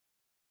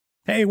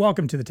Hey,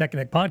 welcome to the Tech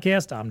Connect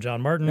podcast. I'm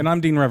John Martin. And I'm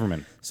Dean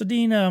Reverman. So,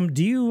 Dean,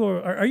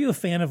 are you a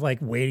fan of like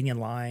waiting in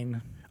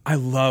line? I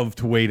love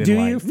to wait in Do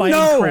line. you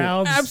fighting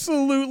crowds?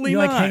 Absolutely you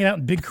not. like hanging out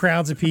in big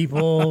crowds of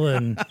people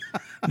and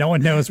no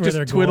one knows where Just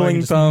they're twiddling going,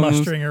 just thumbs,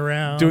 mustering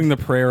around, doing the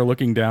prayer,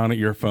 looking down at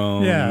your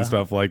phone Yeah. and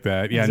stuff like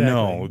that. Yeah,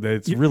 Exactly. no,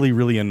 it's really,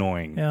 really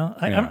annoying. Yeah,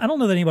 I don't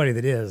know that anybody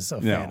that is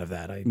a fan of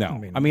that.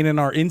 I mean, in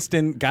our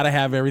instant, gotta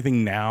have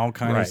everything now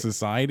kind Right. of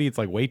society, it's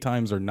like wait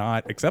times are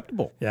not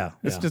acceptable. Yeah,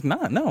 It's yeah. just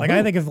not. No, Like no.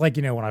 I think of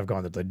when I've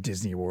gone to the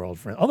Disney World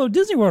although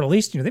Disney World at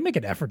least they make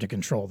an effort to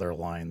control their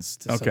lines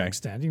to some Okay.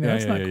 extent. Yeah,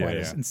 It's yeah, not yeah, quite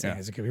yeah, as insane yeah.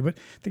 as it could be. But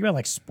think about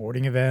like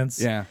sporting events.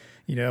 Yeah.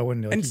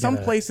 When And some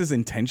places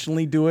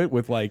intentionally do it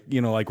with like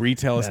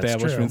retail That's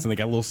establishments, true. and they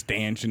got a little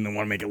stanchion and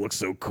want to make it look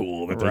so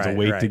cool that there's a Right,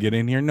 wait to right. get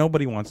in here.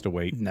 Nobody wants to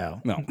wait. No.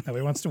 No.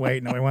 Nobody wants to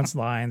wait. Nobody wants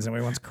lines.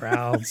 Nobody wants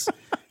crowds.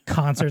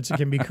 Concerts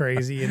can be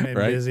crazy and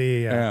Right.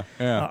 busy. Yeah,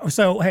 yeah.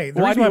 So, hey,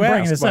 the Why reason do why I'm you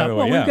bringing ask, this by up, the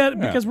way?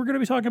 because we're going to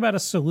be talking about a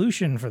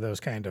solution for those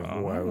kind of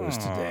woes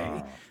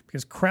today.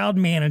 Because crowd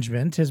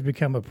management has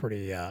become a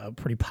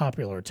pretty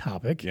popular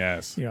topic.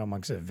 Yes.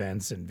 Amongst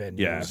events and venues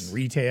Yes. and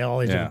retail, all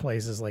these Yeah. different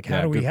places. Like,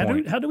 Yeah, good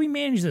point. how do we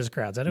manage those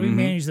crowds? How do we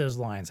manage those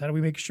lines? How do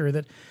we make sure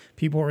that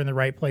people are in the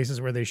right places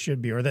where they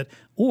should be,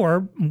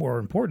 or more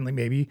importantly,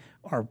 maybe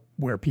are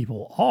where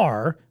people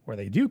are, where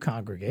they do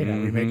congregate? How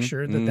do we make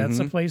sure that that's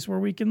a place where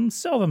we can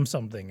sell them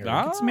something or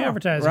get some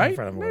advertising right? in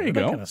front of them? There you that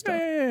go. kind of stuff.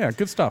 Yeah.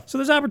 Good stuff. So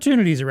there's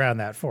opportunities around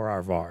that for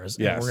our VARs.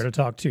 And Yes. we're going to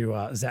talk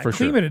to Zach For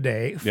sure. Klima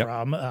today Yep.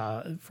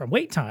 from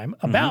Wait Time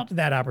about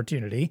that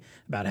opportunity,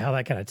 about how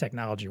that kind of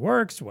technology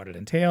works, what it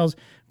entails.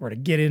 We're going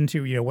to get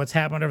into what's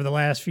happened over the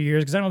last few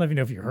years, because I don't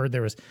know if you heard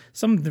there was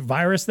some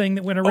virus thing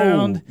that went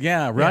around.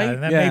 yeah, right?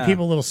 and that Yeah. made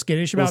people a little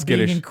skittish about being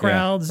skittish. in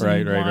crowds Yeah.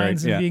 and Right,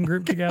 lines and yeah. being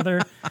grouped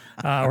together.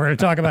 We're going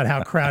to talk about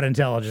how crowd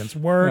intelligence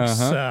works,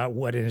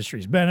 what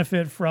industries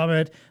benefit from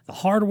it, the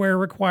hardware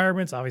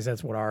requirements. Obviously,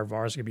 that's what our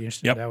VARs could be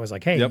interested Yep. in. I was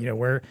like, hey, Yep.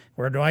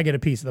 where do I get a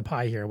piece of the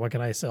pie here? What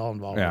can I sell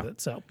involved Yeah. with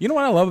it? So You know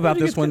what I love about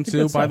Pretty this good- one good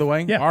too, by stuff. the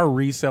way? Yeah. Our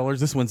resellers,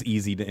 this one's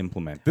easy to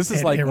implement. This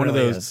is It- like it one of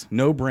really those is.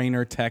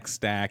 no-brainer tech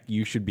stack.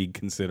 You should be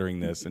considering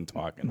this and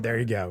talking. there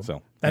you go.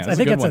 So that's, yeah, I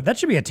think that's a good one. that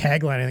should be a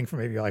tagline. I think for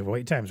maybe like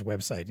Wait Time's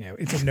website.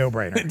 It's a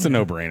no-brainer. It's a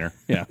no-brainer.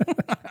 Yeah.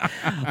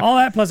 All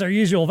that plus our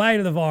usual value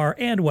to the VAR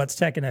and what's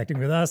tech connecting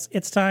with us.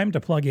 It's time to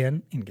plug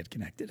in and get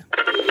connected.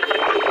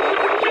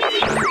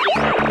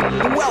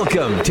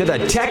 Welcome to the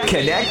Tech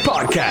Connect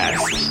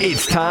podcast.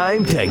 It's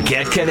time to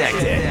get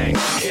connected.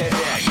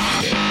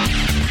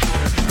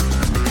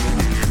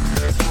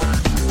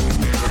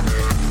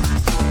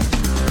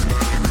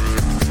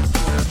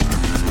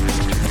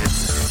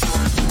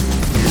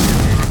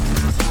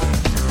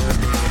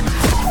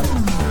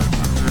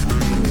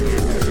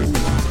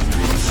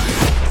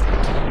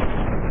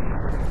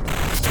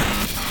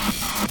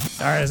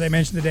 All right, as I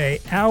mentioned today,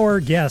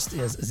 our guest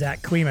is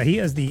Zach Klima. He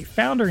is the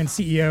founder and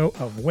CEO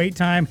of Wait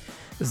Time.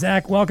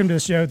 Zach, welcome to the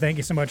show. Thank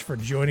you so much for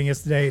joining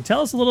us today. Tell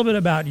us a little bit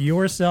about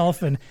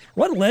yourself and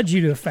what led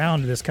you to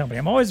found this company.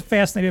 I'm always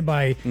fascinated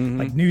by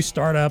like new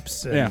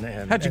startups and, Yeah.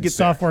 and, How'd you and get there?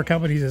 software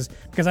companies,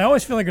 because I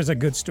always feel like there's a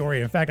good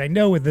story. In fact, I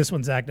know with this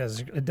one, Zach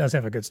does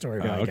have a good story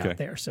about how he okay. got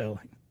there. So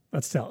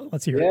let's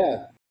hear it.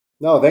 Yeah.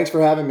 No, thanks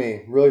for having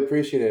me. Really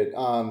appreciate it.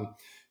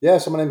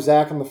 So my name's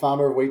Zach. I'm the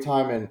founder of Wait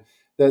Time, and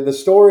the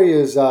story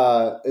is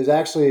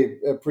actually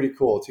pretty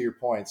cool. To your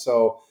point,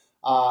 so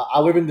I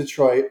live in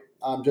Detroit.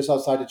 I'm just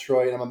outside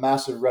Detroit, and I'm a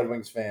massive Red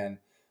Wings fan.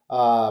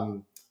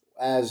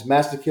 As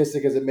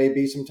masochistic as it may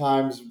be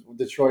sometimes,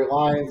 Detroit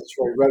Lions,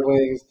 Detroit Red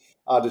Wings,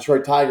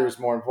 Detroit Tigers,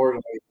 more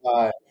importantly,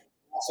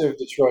 massive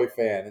Detroit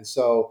fan. And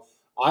so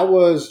I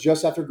was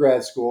just after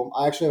grad school.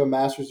 I actually have a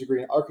master's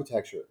degree in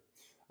architecture.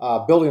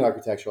 Building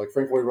architecture, like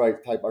Frank Lloyd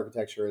Wright type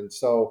architecture. And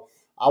so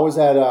I was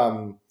at,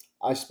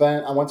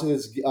 I went to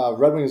this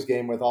Red Wings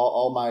game with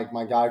all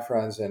my guy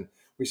friends, and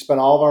we spent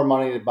all of our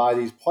money to buy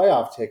these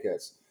playoff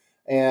tickets.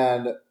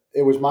 And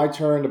it was my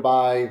turn to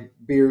buy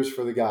beers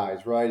for the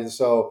guys, right? And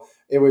so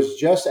it was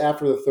just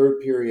after the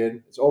third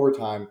period, it's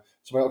overtime.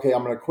 So I'm like, okay,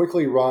 I'm going to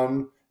quickly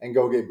run and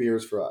go get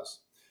beers for us.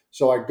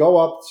 So I go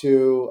up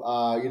to,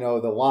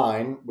 the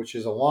line, which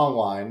is a long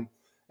line,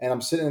 and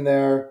I'm sitting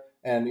there.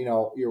 And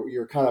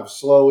you're kind of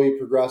slowly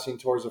progressing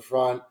towards the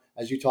front,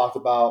 as you talked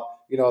about.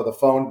 The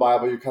phone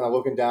Bible. You're kind of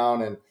looking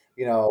down, and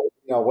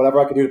whatever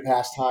I could do to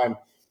pass time.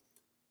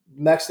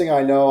 Next thing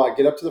I know, I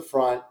get up to the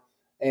front,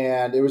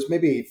 and it was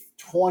maybe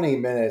 20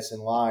 minutes in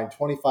line,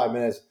 25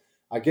 minutes.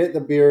 I get the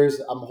beers.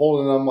 I'm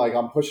holding them like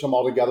I'm pushing them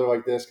all together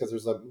like this because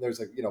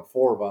there's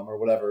four of them or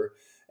whatever,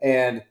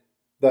 and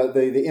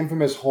the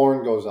infamous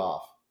horn goes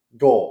off.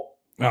 Goal.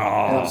 And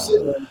I'm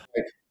sitting there like,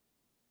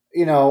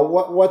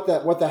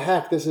 what the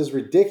heck? This is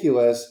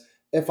ridiculous.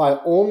 If I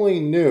only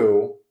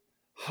knew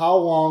how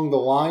long the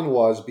line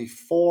was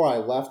before I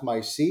left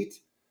my seat,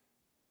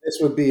 this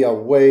would be a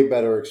way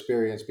better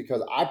experience,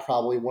 because I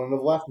probably wouldn't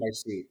have left my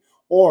seat,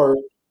 or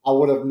I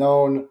would have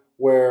known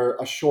where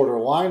a shorter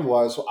line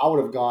was. So I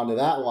would have gone to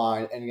that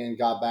line and then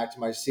got back to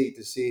my seat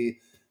to see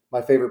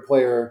my favorite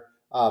player,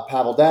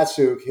 Pavel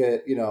Datsyuk,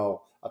 hit,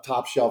 a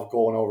top shelf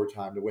goal in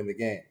overtime to win the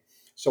game.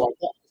 So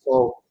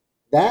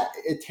that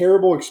a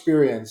terrible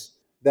experience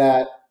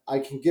that I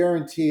can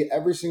guarantee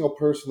every single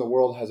person in the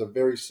world has a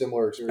very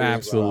similar experience.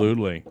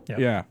 Absolutely. Yep.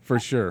 Yeah, for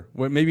sure.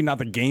 Well, maybe not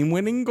the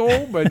game-winning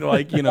goal, but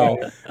like,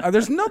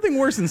 there's nothing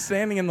worse than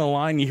standing in the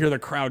line. You hear the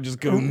crowd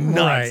just go nuts,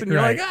 Right, and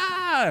you're right. like,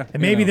 ah.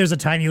 And maybe there's a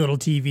tiny little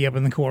TV up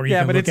in the corner. You Yeah,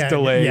 can but look it's at.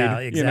 delayed, Yeah,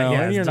 exactly.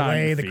 Yeah, and it's you're not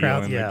delayed. The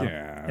crowd. feeling Yeah. like,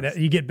 yeah.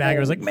 And you get back. It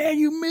was like, man,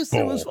 you missed it.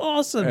 It was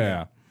awesome.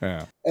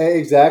 Yeah.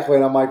 Exactly.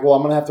 And I'm like, well,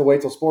 I'm going to have to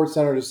wait till Sports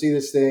Center to see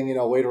this thing,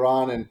 later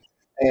on.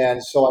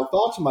 And so I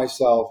thought to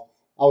myself,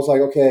 I was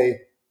like,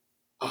 okay,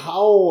 I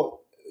want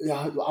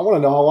to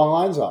know how long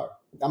lines are.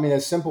 I mean,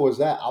 as simple as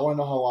that. I want to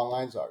know how long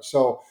lines are.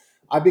 So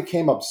I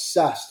became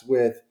obsessed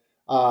with,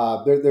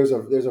 there's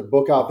a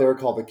book out there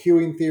called The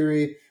Queuing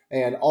Theory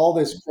and all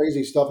this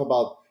crazy stuff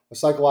about the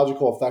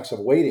psychological effects of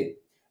waiting.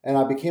 And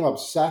I became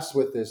obsessed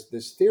with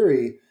this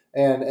theory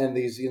and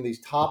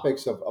these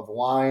topics of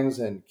lines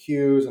and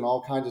queues and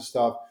all kinds of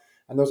stuff.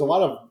 And there's a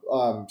lot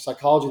of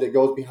psychology that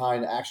goes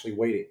behind actually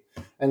waiting.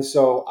 And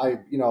so I,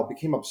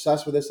 became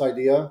obsessed with this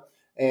idea.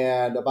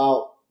 And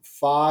about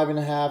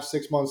 5.5,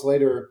 6 months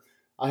later,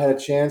 I had a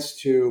chance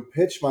to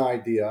pitch my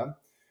idea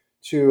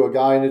to a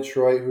guy in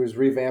Detroit who's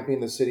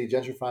revamping the city,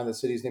 gentrifying the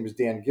city. His name is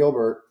Dan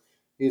Gilbert.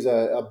 He's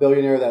a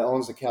billionaire that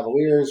owns the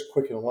Cavaliers,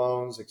 Quicken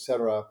Loans,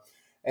 etc.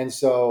 And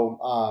so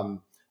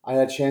I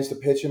had a chance to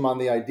pitch him on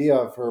the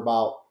idea for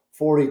about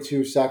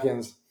 42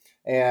 seconds,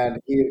 and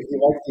he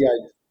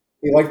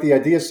liked the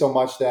idea so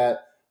much that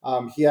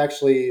he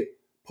actually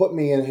put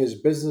me in his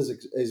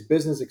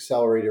business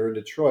accelerator in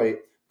Detroit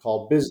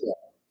called BizDev.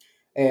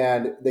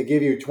 And they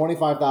give you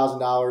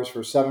 $25,000 for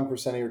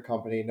 7% of your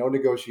company, no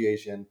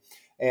negotiation,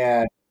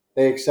 and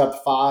they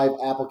accept 5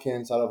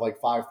 applicants out of like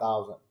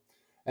 5,000.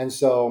 And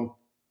so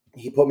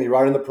he put me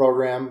right in the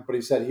program, but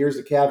he said, here's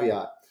the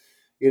caveat.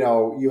 You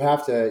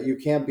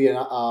can't be a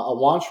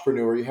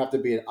wantrepreneur. You have to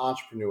be an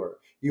entrepreneur.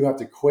 You have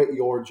to quit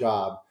your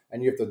job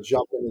and you have to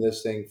jump into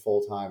this thing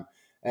full time.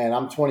 And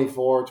I'm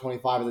 24,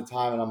 25 at the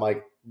time. And I'm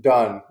like,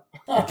 done.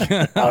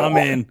 I'm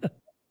in.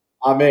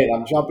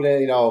 I'm jumping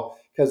in,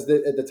 because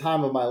at the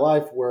time of my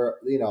life where,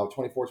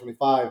 24,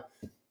 25,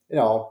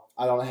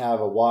 I don't have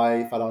a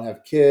wife. I don't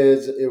have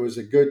kids. It was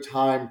a good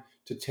time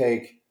to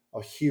take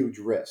a huge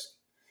risk.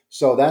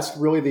 So that's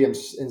really the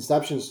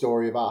inception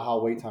story about how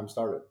Wait Time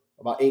started.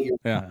 About 8 years.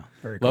 Yeah,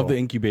 very cool. Love the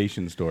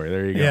incubation story.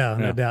 There you go. Yeah,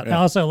 no doubt. Yeah.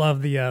 I also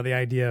love the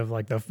idea of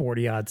like the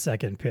 40-odd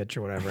second pitch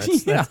or whatever.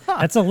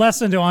 That's a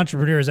lesson to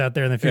entrepreneurs out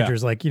there in the future.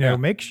 Is like,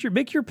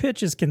 make your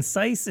pitch as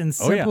concise and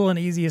simple and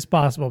easy as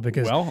possible,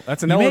 because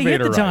that's an you elevator may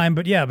get the ride. time,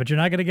 but you're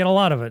not going to get a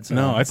lot of it. So.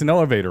 No, it's an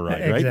elevator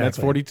ride, right? Exactly. That's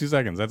 42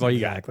 seconds. That's all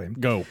you got.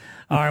 Go.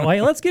 All right, well,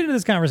 hey, let's get into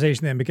this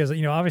conversation then, because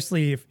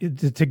obviously,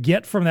 to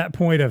get from that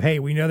point of, hey,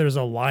 we know there's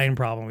a line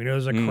problem, we know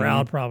there's a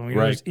crowd problem, we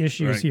know there's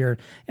issues here,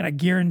 and I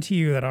guarantee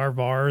you that our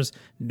VARs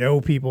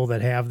know people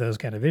that have those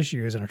kind of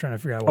issues and are trying to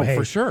figure out, well, hey,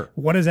 for sure,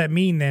 what does that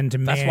mean then to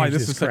manage That's why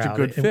this is crowd? such a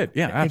good fit.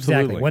 Yeah,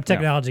 absolutely. Exactly. What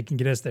technology can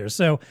get us there?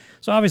 So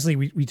obviously,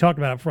 we talked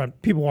about up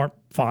front, people aren't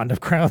fond of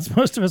crowds.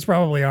 Most of us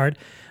probably aren't.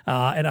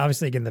 And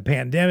obviously, again, the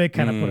pandemic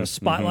kind of put a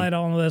spotlight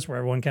on this, where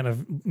everyone kind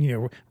of,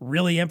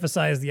 really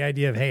emphasized the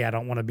idea of, hey, I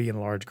don't want to be in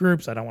large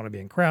groups. I don't want to be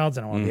in crowds.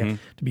 I don't want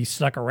to be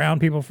stuck around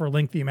people for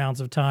lengthy amounts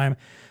of time.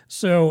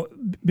 So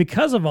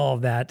because of all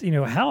of that,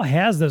 how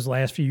has those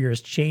last few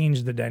years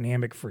changed the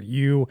dynamic for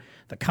you,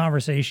 the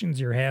conversations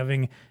you're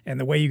having, and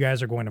the way you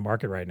guys are going to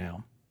market right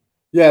now?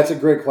 Yeah, it's a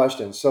great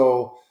question.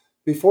 So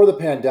before the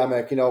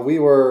pandemic, we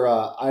were,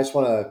 I just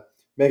want to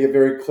make it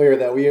very clear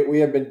that we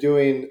had been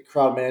doing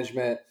crowd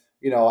management,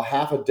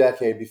 half a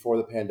decade before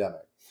the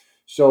pandemic.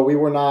 So we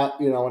were not,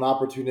 an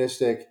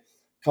opportunistic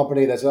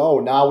company that said, oh,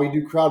 now we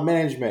do crowd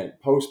management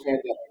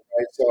post-pandemic,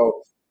 right?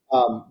 So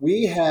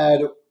we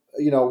had,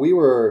 we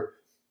were,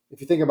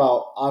 if you think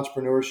about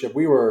entrepreneurship,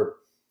 we were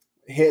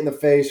hit in the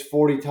face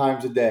 40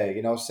 times a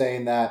day,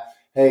 saying that,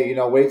 hey,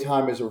 Wait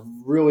Time is a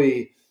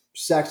really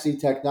sexy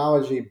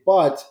technology,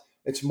 but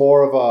it's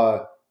more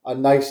of a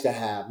nice to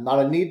have,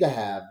 not a need to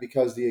have,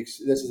 because this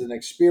is an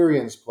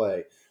experience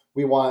play.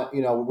 We want,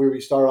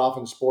 we started off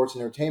in sports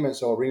and entertainment,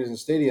 so arenas and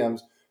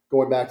stadiums,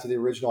 going back to the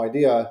original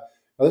idea.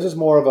 Now, this is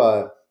more of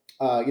a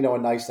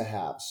nice to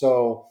have.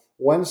 So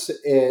once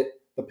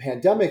the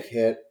pandemic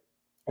hit,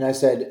 and I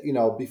said,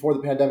 before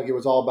the pandemic, it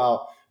was all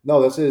about,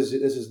 no, this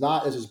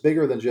is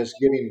bigger than just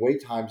giving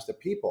wait times to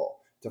people,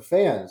 to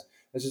fans.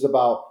 This is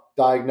about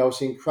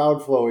diagnosing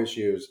crowd flow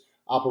issues,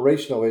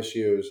 operational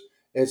issues.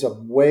 It's a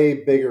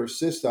way bigger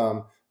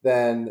system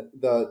than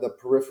the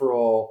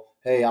peripheral,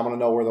 hey, I'm going to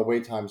know where the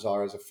wait times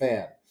are as a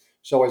fan.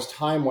 So as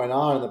time went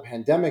on and the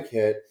pandemic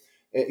hit,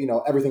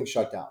 everything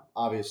shut down,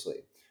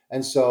 obviously.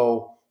 And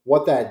so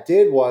what that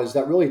did was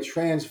that really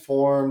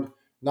transformed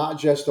not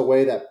just the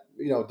way that,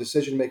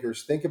 decision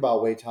makers think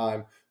about wait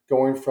time,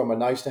 going from a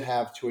nice to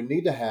have to a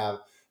need to have,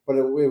 but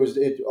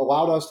it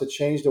allowed us to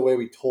change the way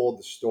we told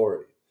the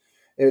story.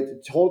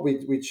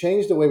 We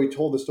changed the way we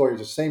told the story. It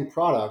was the same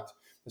product,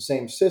 the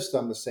same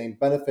system, the same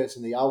benefits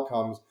and the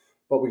outcomes,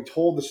 but we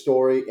told the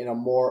story in a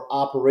more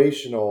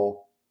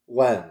operational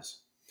lens.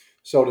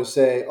 So to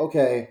say,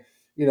 okay,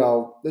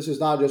 this is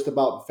not just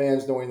about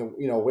fans knowing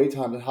the, wait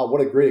times and what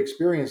a great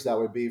experience that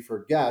would be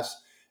for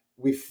guests.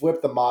 We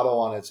flip the model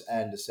on its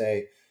end to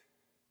say,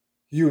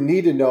 you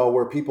need to know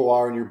where people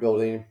are in your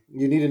building.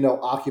 You need to know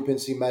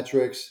occupancy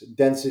metrics,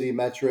 density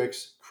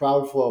metrics,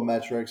 crowd flow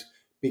metrics,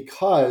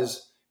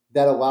 because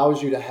that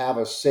allows you to have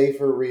a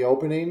safer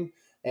reopening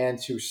and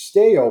to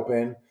stay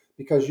open,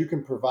 because you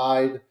can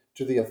provide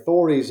to the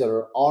authorities that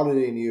are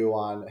auditing you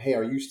on, hey,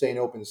 are you staying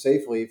open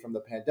safely from the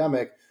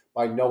pandemic,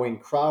 by knowing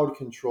crowd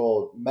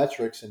control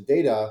metrics and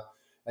data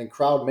and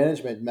crowd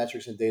management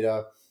metrics and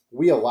data.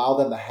 We allow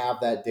them to have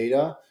that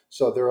data,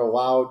 so they're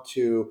allowed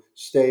to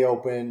stay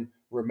open,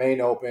 remain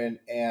open,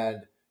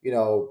 and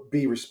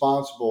be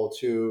responsible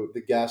to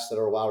the guests that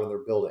are allowed in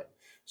their building.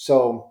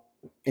 So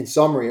in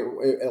summary,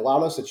 it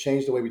allowed us to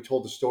change the way we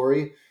told the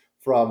story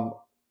from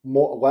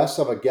less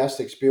of a guest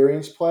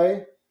experience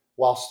play,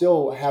 while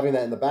still having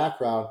that in the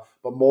background,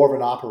 but more of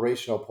an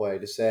operational play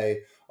to say,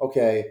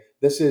 okay,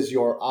 this is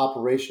your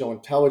operational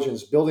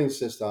intelligence building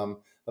system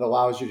that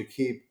allows you to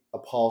keep a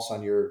pulse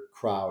on your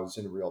crowds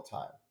in real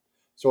time.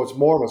 So it's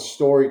more of a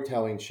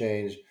storytelling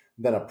change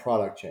than a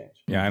product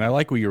change. Yeah, and I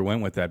like where you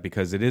went with that,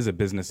 because it is a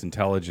business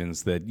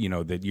intelligence that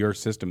that your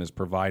system is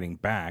providing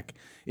back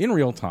in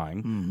real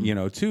time,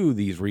 to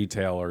these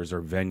retailers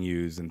or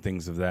venues and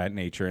things of that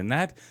nature, and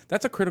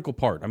that's a critical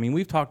part. I mean,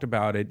 we've talked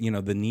about it,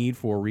 the need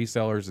for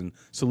resellers and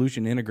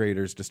solution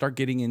integrators to start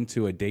getting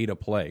into a data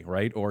play,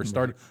 right, or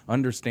start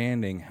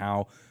understanding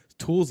how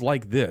tools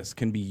like this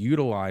can be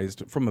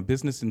utilized from a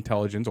business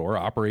intelligence or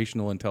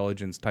operational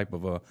intelligence type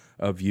of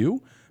a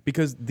view,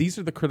 because these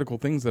are the critical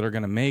things that are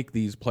going to make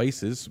these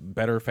places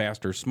better,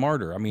 faster,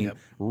 smarter. I mean,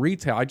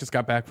 retail, I just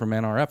got back from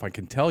NRF. I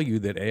can tell you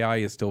that AI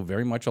is still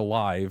very much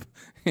alive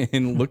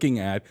in looking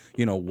at,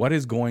 what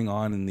is going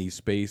on in these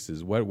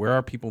spaces, where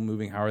are people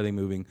moving, how are they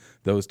moving,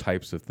 those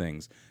types of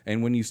things.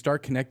 And when you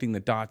start connecting the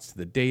dots to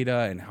the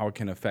data and how it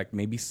can affect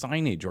maybe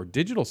signage or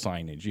digital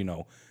signage,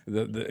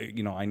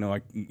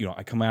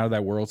 I come out of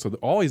that world, so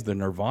always the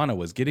nirvana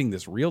was getting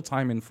this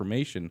real-time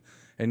information.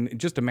 And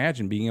just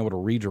imagine being able to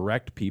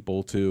redirect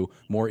people to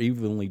more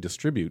evenly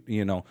distribute.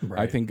 Right.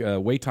 I think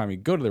Wait Time, you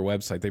go to their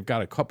website, they've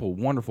got a couple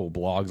wonderful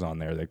blogs on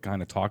there that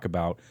kind of talk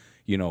about,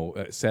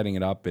 setting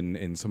it up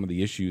and some of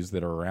the issues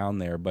that are around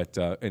there. But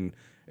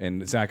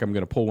and Zach, I'm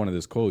going to pull one of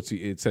those quotes.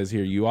 It says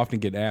here, you often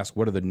get asked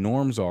what are the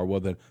norms are.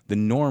 Well, the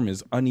norm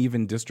is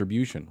uneven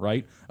distribution,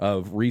 right,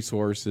 of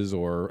resources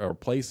or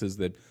places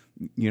that,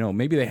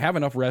 maybe they have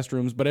enough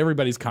restrooms, but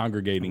everybody's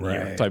congregating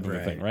here, type of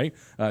a thing, right?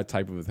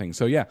 Type of a thing.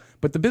 So yeah,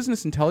 but the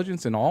business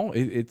intelligence and all,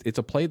 it's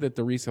a play that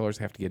the resellers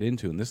have to get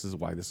into, and this is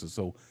why this is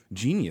so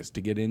genius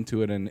to get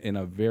into it in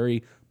a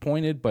very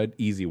pointed but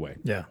easy way.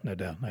 Yeah, no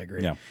doubt. I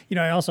agree. Yeah.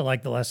 I also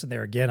like the lesson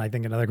there again. I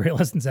think another great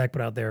lesson Zach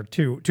put out there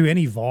to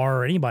any VAR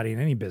or anybody in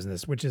any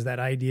business, which is that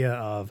idea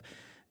of,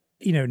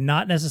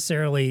 not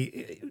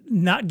necessarily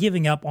not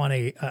giving up on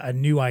a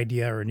new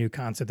idea or a new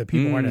concept that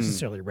people aren't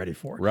necessarily ready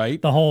for.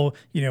 Right. The whole,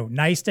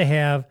 nice to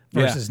have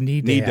versus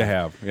need to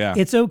have. Yeah.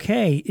 It's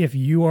okay if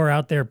you are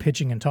out there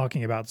pitching and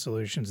talking about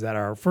solutions that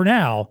are, for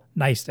now,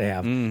 nice to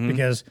have.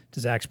 Because to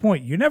Zach's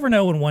point, you never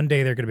know when one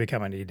day they're going to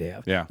become a need to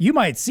have. Yeah. You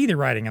might see the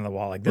writing on the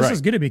wall. Like, this is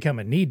going to become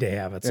a need to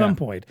have at some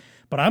point.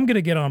 But I'm going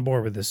to get on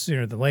board with this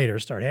sooner than later,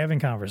 start having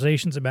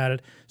conversations about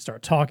it,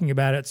 start talking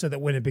about it, so that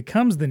when it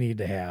becomes the need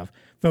to have,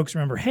 folks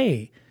remember,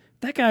 hey,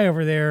 that guy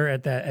over there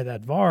at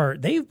that VAR,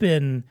 they've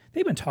been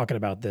talking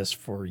about this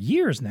for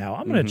years now.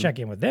 I'm going to check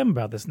in with them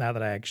about this now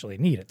that I actually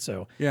need it.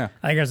 So yeah,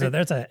 I guess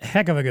that's a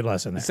heck of a good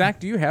lesson there. Zach,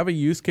 do you have a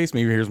use case?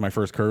 Maybe here's my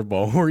first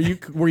curveball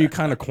where you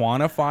kind of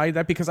quantify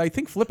that, because I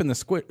think flipping the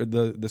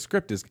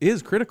script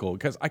is critical,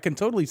 because I can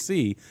totally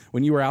see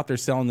when you were out there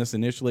selling this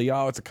initially.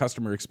 Oh, it's a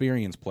customer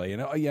experience play,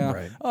 and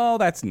oh,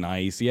 that's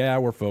nice. Yeah,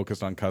 we're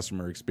focused on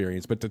customer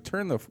experience, but to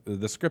turn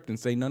the script and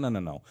say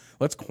no,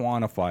 let's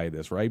quantify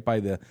this, right, by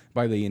the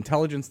intelligence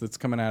that's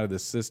coming out of the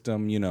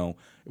system,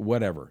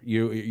 whatever.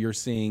 You're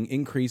seeing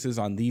increases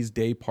on these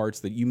day parts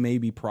that you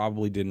maybe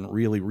probably didn't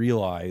really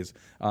realize,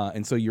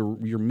 and so you're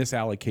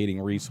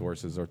misallocating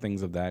resources or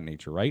things of that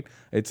nature, right?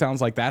 It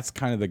sounds like that's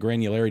kind of the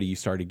granularity you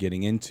started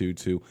getting into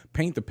to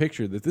paint the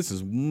picture that this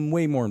is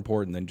way more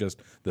important than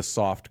just the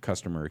soft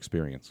customer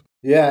experience.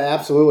 Yeah,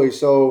 absolutely.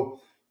 So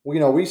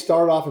we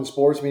started off in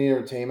sports media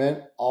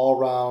entertainment, all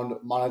around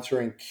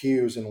monitoring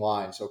queues and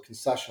lines, so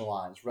concession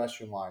lines,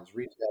 restroom lines,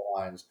 retail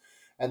lines,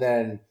 and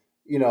then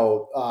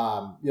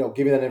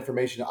giving that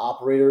information to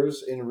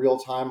operators in real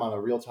time on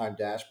a real time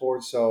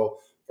dashboard. So,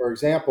 for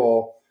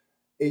example,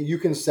 you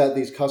can set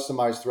these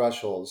customized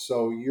thresholds.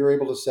 So you're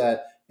able to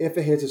set, if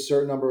it hits a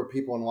certain number of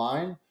people in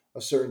line,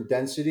 a certain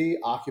density,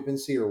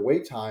 occupancy, or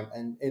wait time,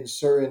 and in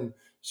certain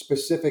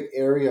specific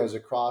areas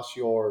across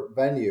your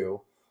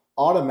venue,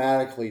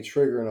 automatically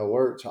trigger an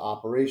alert to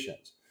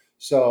operations.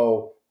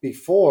 So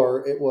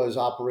before, it was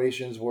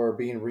operations were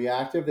being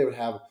reactive. They would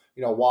have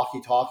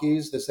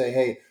walkie-talkies to say,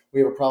 hey, we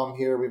have a problem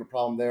here, we have a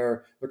problem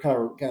there. They're kind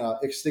of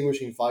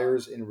extinguishing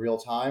fires in real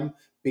time,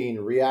 being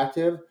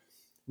reactive.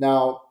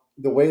 Now,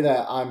 the way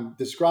that I'm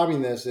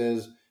describing this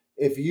is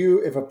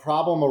if a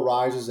problem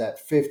arises at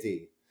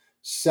 50,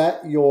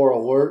 set your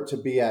alert to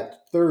be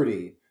at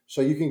 30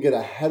 so you can get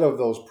ahead of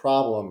those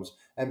problems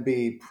and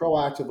be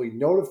proactively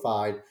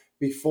notified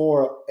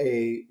before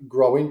a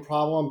growing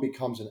problem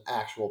becomes an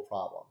actual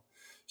problem.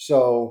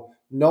 So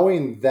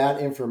knowing that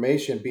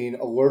information, being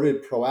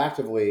alerted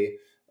proactively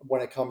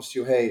when it comes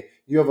to, hey,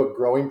 you have a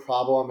growing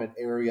problem in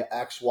area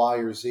X, Y,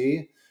 or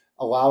Z,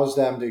 allows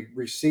them to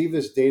receive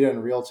this data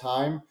in real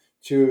time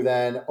to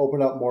then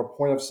open up more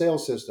point of sale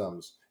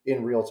systems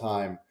in real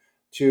time,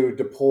 to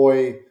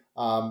deploy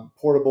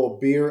portable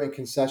beer and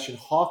concession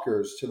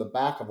hawkers to the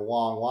back of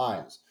long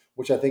lines,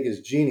 which I think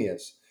is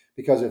genius,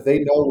 because if they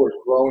know where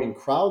growing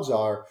crowds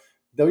are,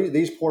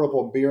 these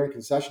portable beer and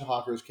concession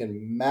hawkers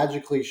can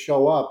magically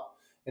show up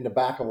in the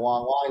back of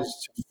long lines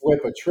to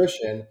flip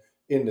attrition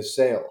into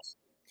sales.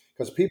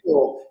 Because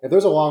people, if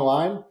there's a long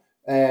line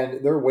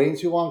and they're waiting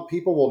too long,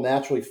 people will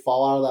naturally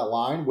fall out of that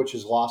line, which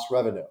is lost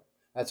revenue.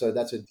 That's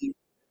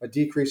a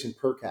decrease in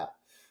per cap.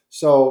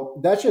 So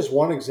that's just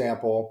one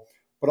example,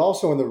 but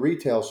also in the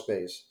retail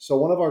space. So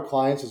one of our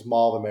clients is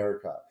Mall of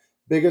America,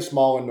 biggest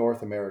mall in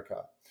North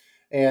America.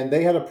 And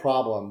they had a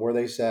problem where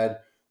they said,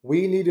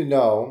 we need to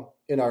know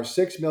in our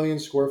 6 million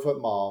square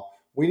foot mall,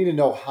 we need to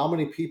know how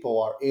many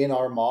people are in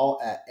our mall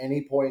at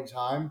any point in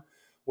time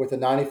with a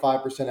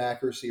 95%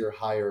 accuracy or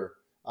higher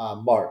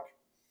mark.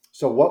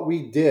 So what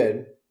we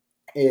did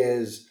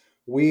is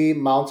we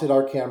mounted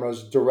our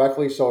cameras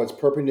directly so it's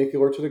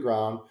perpendicular to the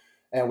ground,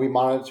 and we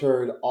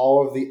monitored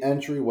all of the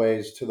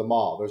entryways to the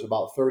mall. There's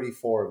about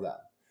 34 of them.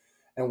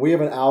 And we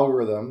have an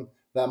algorithm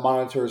that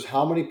monitors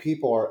how many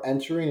people are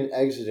entering and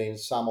exiting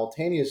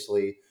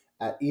simultaneously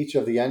at each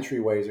of the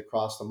entryways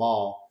across the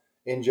mall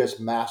in just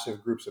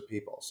massive groups of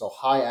people. So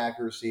high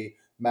accuracy,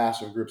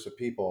 massive groups of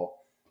people.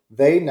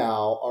 They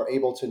now are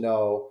able to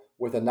know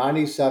with a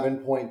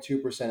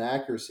 97.2%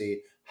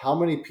 accuracy how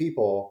many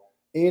people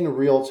in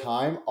real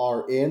time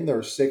are in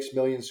their 6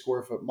 million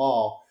square foot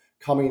mall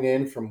coming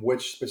in from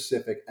which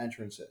specific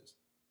entrances.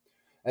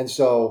 And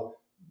so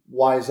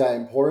why is that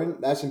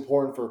important? That's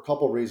important for a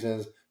couple of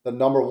reasons. The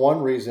number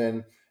one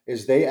reason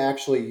is they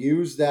actually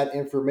use that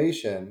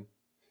information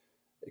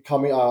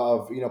coming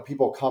of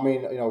people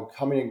coming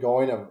and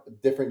going of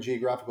different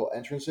geographical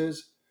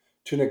entrances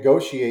to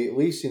negotiate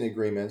leasing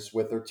agreements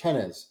with their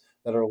tenants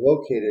that are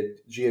located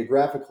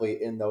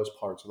geographically in those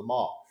parts of the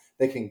mall.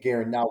 They can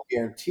now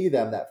guarantee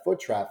them that foot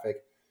traffic,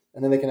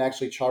 and then they can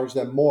actually charge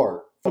them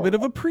more. A bit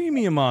of a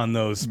premium on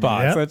those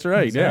spots. Yep, That's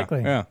right.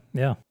 exactly.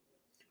 Yeah.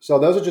 So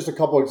those are just a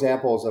couple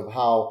examples of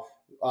how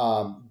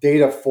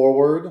data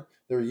forward,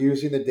 they're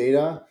using the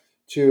data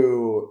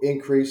to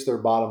increase their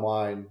bottom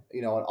line,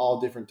 in all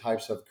different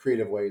types of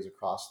creative ways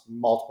across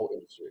multiple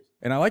industries.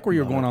 And I like where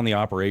you're going on the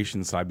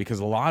operations side, because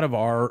a lot of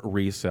our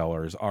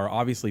resellers are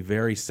obviously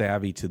very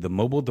savvy to the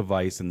mobile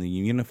device and the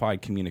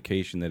unified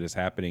communication that is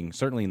happening,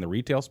 certainly in the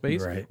retail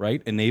space,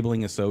 right?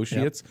 Enabling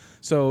associates. Yep.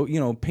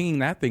 So, pinging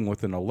that thing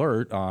with an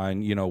alert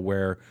on,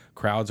 where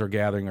crowds are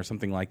gathering or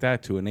something like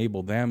that to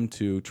enable them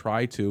to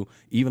try to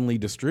evenly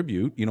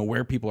distribute,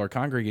 where people are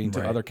congregating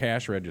to other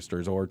cash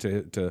registers, or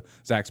to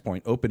Zach's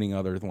point, opening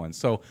other ones.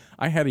 So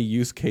I had a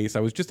use case. I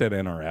was just at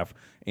NRF,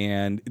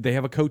 and they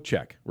have a coat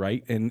check,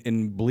 right?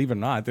 And believe it or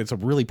not, it's a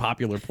really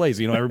popular place.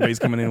 Everybody's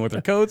coming in with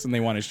their coats and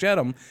they want to shed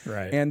them.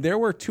 Right. And there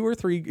were 2 or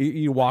 3,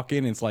 you walk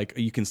in, and it's like,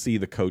 you can see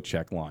the coat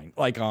check line,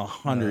 like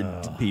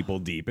 100 people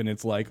deep. And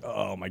it's like,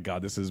 oh my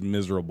God, this is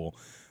miserable.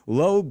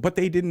 But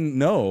they didn't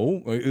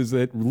know is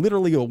that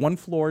literally one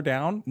floor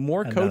down,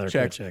 more code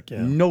checks,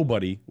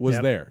 nobody was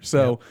there.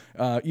 So,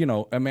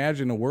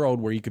 imagine a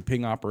world where you could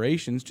ping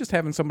operations, just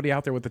having somebody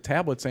out there with a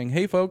tablet saying,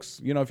 hey, folks,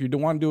 if you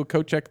don't want to do a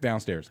code check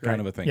downstairs, kind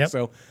of a thing. Yep.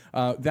 So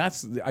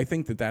I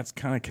think that's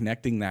kind of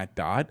connecting that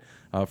dot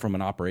from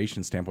an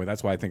operations standpoint.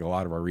 That's why I think a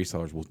lot of our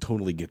resellers will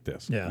totally get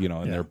this, and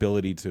their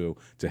ability to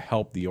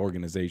help the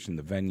organization,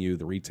 the venue,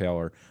 the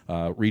retailer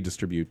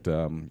redistribute,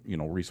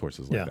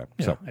 resources like that.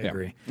 So I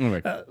agree.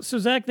 Anyway. So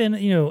Zach, then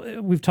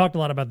we've talked a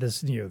lot about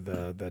this,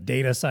 the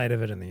data side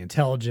of it, and the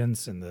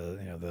intelligence, and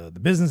the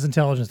business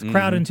intelligence, the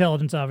crowd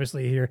intelligence,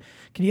 obviously here.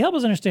 Can you help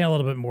us understand a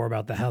little bit more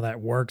about how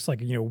that works?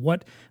 Like,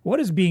 what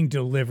is being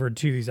delivered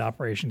to these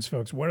operations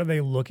folks? What are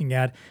they looking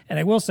at? And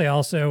I will say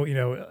also,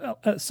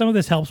 some of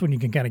this helps when you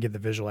can kind of get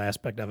the visual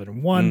aspect of it.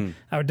 And one,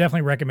 I would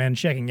definitely recommend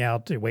checking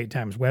out Wait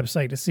Time's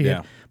website to see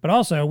it. But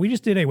also, we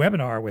just did a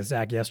webinar with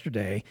Zach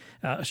yesterday,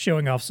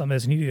 showing off some of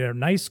this, and he did a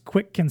nice,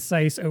 quick,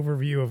 concise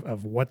overview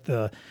of what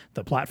the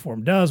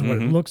platform does, what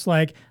it looks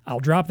like. I'll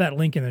drop that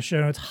link in the show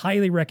notes.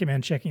 Highly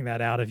recommend checking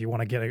that out if you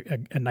want to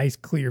get a nice,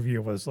 clear view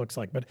of what this looks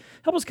like. But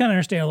help us kind of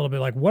understand a little bit,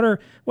 like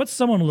what's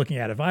someone looking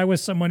at? If I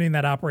was someone in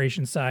that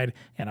operations side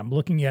and I'm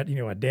looking at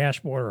a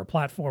dashboard or a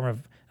platform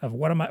of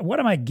what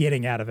am I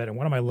getting out of it, and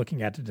what am I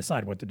looking at to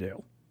decide what to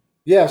do?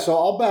 Yeah, so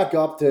I'll back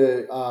up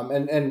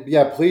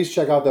to please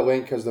check out the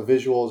link, because the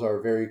visuals are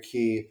very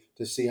key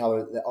to see how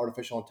the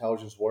artificial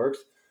intelligence works.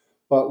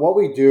 But what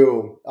we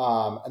do,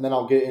 and then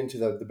I'll get into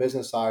the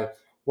business side.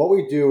 What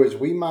we do is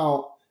we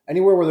mount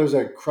anywhere where there's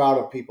a crowd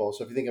of people.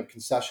 So if you think of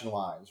concession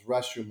lines,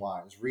 restroom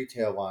lines,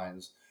 retail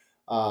lines,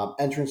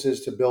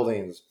 entrances to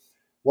buildings.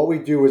 What we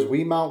do is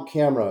we mount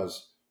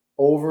cameras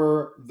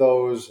over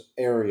those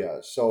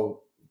areas,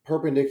 so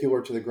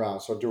perpendicular to the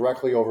ground, so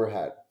directly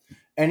overhead.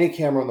 Any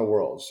camera in the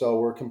world. So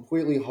we're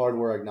completely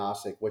hardware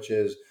agnostic, which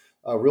is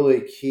a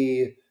really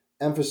key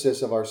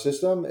emphasis of our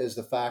system, is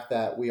the fact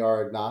that we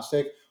are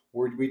agnostic.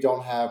 We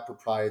don't have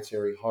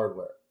proprietary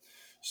hardware.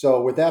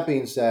 So with that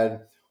being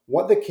said,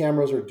 what the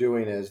cameras are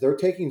doing is they're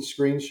taking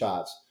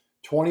screenshots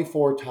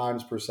 24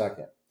 times per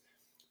second.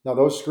 Now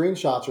those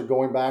screenshots are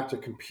going back to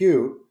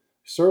compute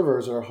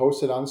servers that are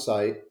hosted on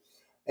site,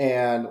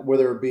 and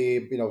whether it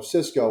be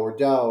Cisco or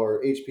Dell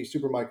or HP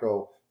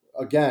Supermicro,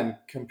 again,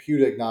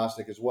 compute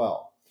agnostic as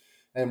well.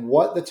 And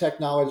what the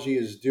technology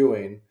is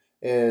doing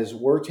is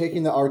we're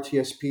taking the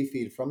RTSP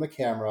feed from the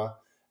camera,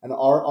 and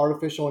our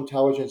artificial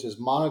intelligence is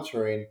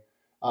monitoring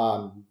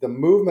the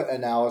movement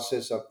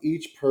analysis of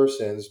each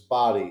person's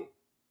body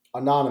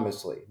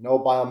anonymously. No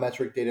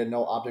biometric data,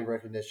 no object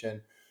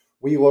recognition.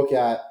 We look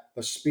at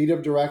the speed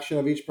of direction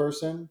of each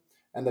person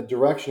and the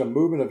direction of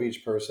movement of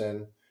each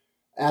person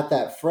at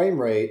that frame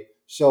rate,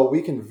 so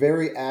we can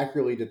very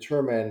accurately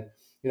determine,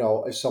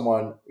 is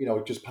someone,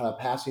 just kind of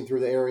passing through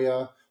the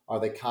area? Are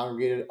they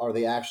congregated? Are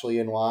they actually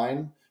in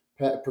line,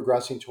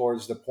 progressing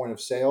towards the point of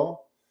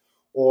sale?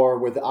 Or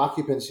with the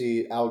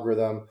occupancy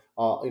algorithm,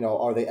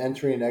 are they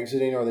entering and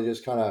exiting? Or are they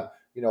just kind of,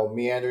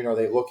 meandering? Are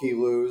they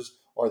looky-loos?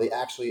 Or are they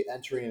actually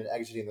entering and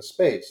exiting the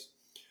space?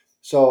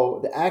 So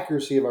the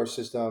accuracy of our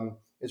system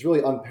is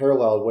really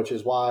unparalleled, which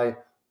is why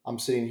I'm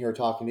sitting here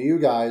talking to you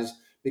guys,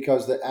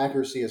 because the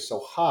accuracy is so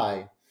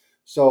high.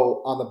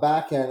 So on the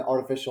back end,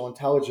 artificial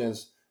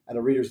intelligence at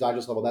a Reader's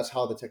Digest level, that's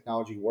how the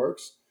technology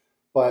works.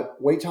 But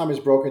wait time is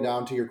broken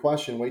down, to your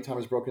question, wait time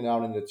is broken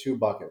down into two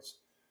buckets.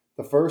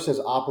 The first is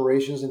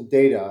operations and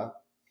data,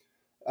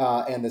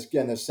 and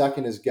the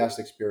second is guest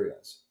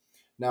experience.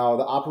 Now,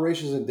 the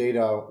operations and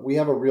data, we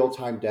have a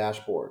real-time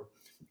dashboard.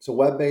 It's a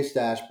web-based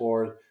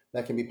dashboard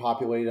that can be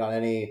populated on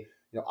any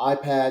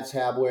iPad,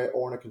 tablet,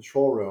 or in a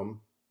control room.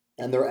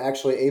 And they're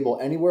actually able,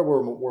 anywhere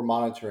we're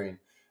monitoring,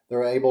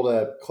 they're able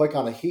to click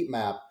on a heat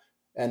map,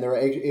 and they're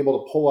able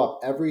to pull up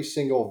every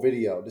single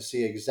video to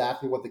see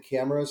exactly what the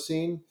camera is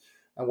seeing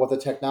and what the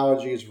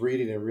technology is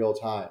reading in real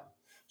time.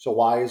 So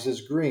why is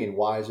this green?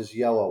 Why is this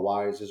yellow?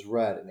 Why is this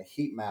red? In a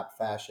heat map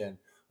fashion,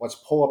 let's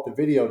pull up the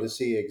video to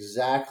see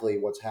exactly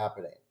what's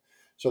happening.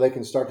 So they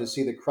can start to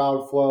see the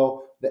crowd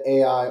flow, the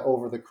AI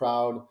over the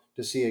crowd,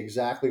 to see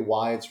exactly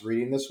why it's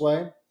reading this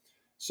way.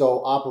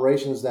 So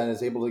operations then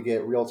is able to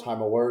get real-time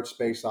alerts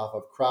based off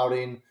of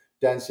crowding,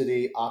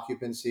 density,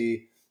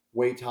 occupancy,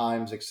 wait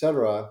times,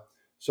 etc.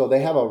 So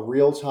they have a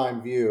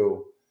real-time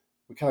view.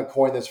 We kind of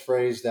coined this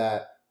phrase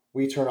that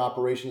we turn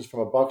operations from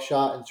a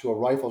buckshot into a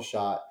rifle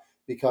shot,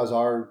 because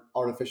our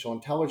artificial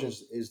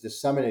intelligence is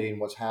disseminating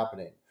what's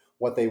happening.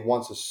 What they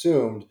once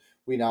assumed,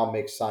 we now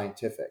make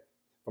scientific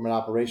from an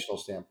operational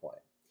standpoint.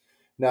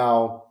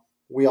 Now,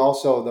 we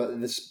also,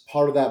 this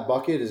part of that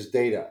bucket is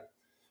data.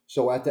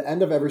 So at the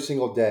end of every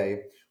single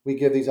day, we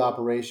give these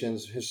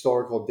operations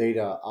historical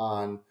data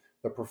on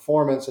the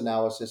performance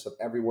analysis of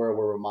everywhere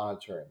where we're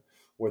monitoring,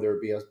 whether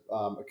it be a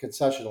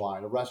concession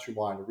line, a restroom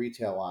line, a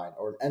retail line,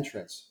 or an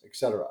entrance,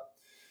 etc.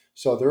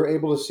 So they're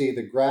able to see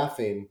the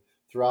graphing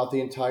throughout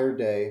the entire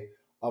day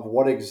of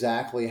what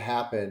exactly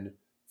happened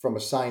from a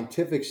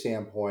scientific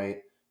standpoint,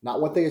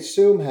 not what they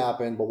assume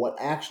happened, but what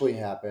actually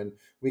happened.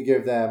 We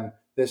give them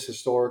this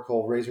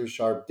historical razor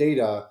sharp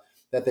data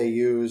that they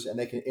use, and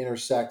they can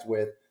intersect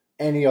with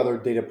any other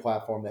data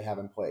platform they have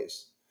in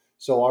place.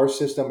 So our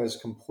system is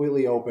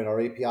completely open. Our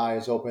API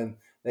is open.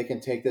 They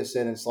can take this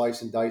in and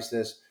slice and dice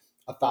this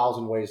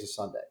 1,000 ways a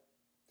Sunday.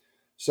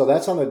 So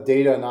that's on the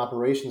data and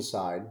operations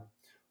side.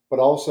 But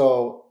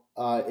also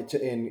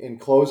in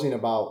closing,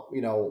 about,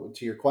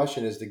 to your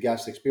question, is the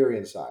guest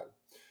experience side.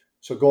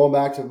 So going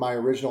back to my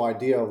original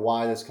idea of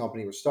why this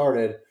company was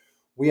started,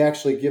 we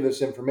actually give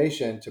this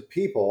information to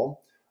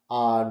people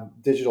on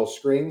digital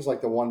screens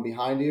like the one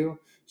behind you.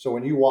 So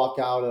when you walk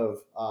out of,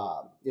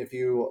 if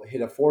you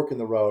hit a fork in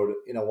the road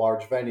in a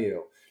large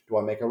venue, do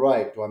I make a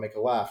right? Do I make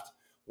a left?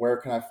 Where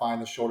can I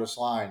find the shortest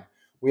line?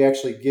 We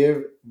actually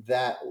give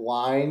that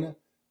line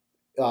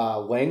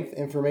length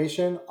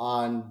information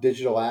on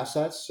digital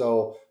assets.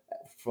 So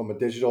from a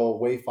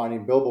digital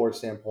wayfinding billboard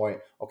standpoint,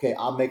 okay,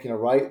 I'm making a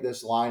right.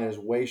 This line is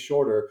way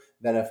shorter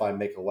than if I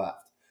make a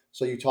left.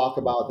 So you talk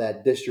about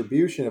that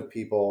distribution of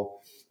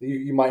people.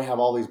 You might have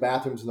all these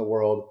bathrooms in the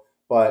world,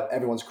 but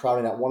everyone's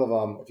crowding at one of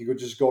them. If you could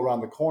just go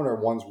around the corner,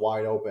 one's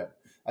wide open.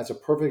 That's a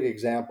perfect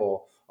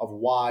example of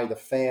why the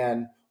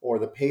fan or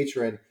the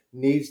patron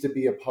needs to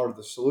be a part of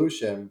the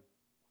solution,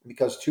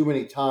 because too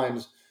many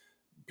times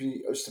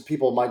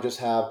people might just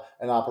have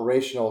an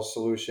operational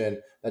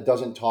solution that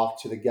doesn't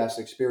talk to the guest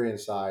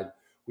experience side.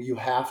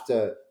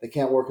 They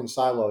can't work in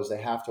silos.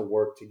 They have to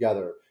work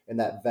together in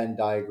that Venn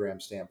diagram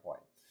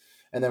standpoint.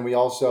 And then we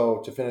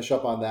also, to finish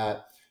up on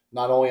that,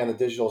 not only on the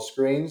digital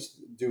screens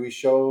do we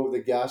show the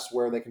guests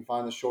where they can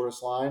find the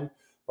shortest line,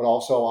 but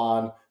also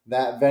on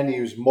that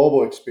venue's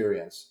mobile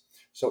experience.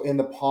 So in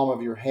the palm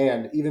of your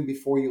hand, even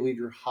before you leave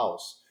your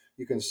house,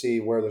 you can see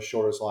where the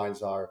shortest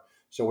lines are.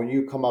 So when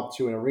you come up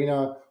to an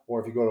arena,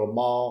 or if you go to a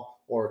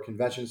mall or a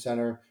convention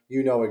center,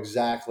 you know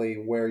exactly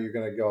where you're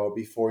going to go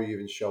before you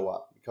even show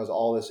up, because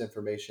all this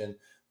information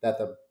that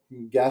the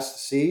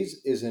guest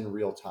sees is in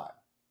real time.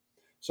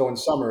 So in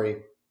summary,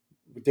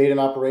 data and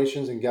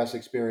operations and guest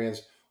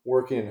experience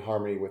working in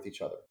harmony with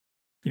each other.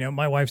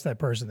 My wife's that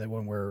person that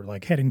when we're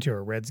like heading to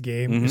a Reds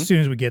game, Mm-hmm. as soon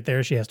as we get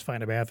there, she has to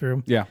find a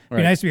bathroom. Yeah, It'd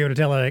be nice to be able to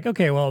tell her, like,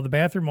 okay, well, the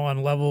bathroom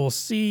on level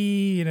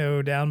C,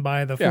 down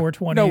by the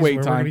 420s. No wait where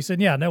we're time. gonna be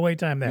sitting. Yeah, no wait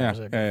time there. Yeah, I was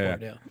like,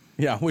 yeah.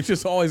 Yeah, which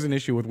is always an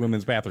issue with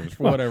women's bathrooms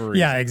for whatever reason.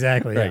 Yeah,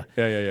 exactly. Right.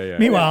 Yeah. Yeah.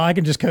 Meanwhile, I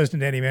can just coast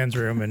into any men's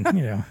room and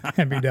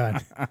and be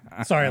done.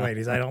 Sorry,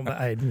 ladies.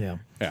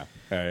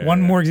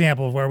 One more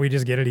example of where we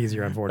just get it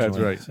easier,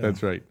 unfortunately. That's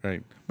right. That's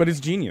right. But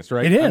it's genius,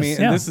 right? It is, I mean,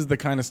 yeah. and this is the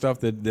kind of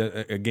stuff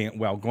that again,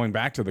 well, going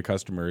back to the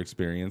customer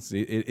experience,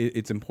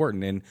 it's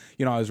important. And,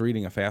 I was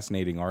reading a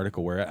fascinating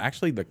article where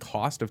actually the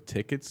cost of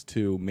tickets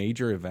to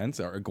major events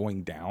are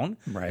going down.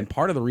 Right. And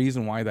part of the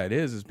reason why that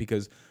is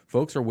because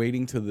folks are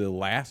waiting to the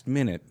last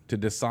minute to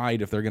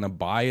decide if they're going to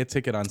buy a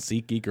ticket on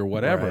SeatGeek or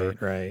whatever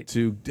Right.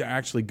 to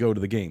actually go to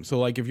the game. So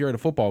like if you're at a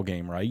football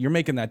game, right, you're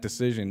making that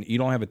decision. You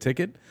don't have a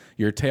ticket,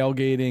 you're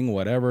tailgating,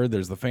 whatever.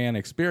 There's the fan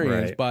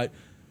experience, Right. but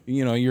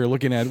you're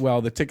looking at,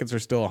 well, the tickets are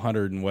still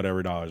 $100 and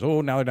whatever dollars.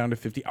 Oh, now they're down to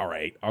 $50. All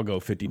right, I'll go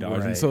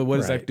 $50. And so what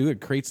does that do? It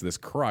creates this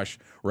crush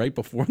right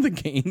before the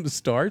game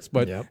starts.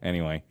 But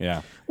anyway,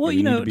 yeah. Well,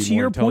 You need to be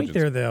more your point intelligent.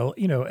 there, though,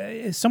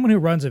 as someone who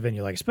runs a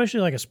venue, like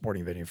especially like a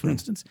sporting venue, for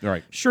instance,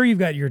 Right. Sure, you've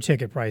got your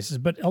ticket prices,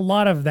 but a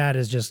lot of that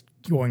is just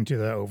going to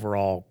the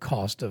overall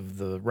cost of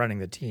the running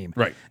the team.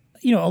 Right.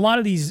 A lot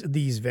of these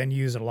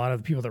venues and a lot of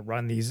the people that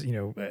run these,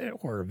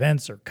 or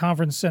events or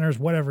conference centers,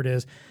 whatever it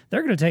is,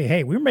 they're going to tell you,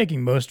 hey, we're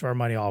making most of our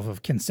money off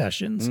of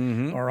concessions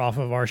or off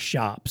of our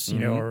shops,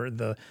 or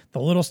the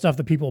little stuff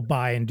that people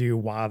buy and do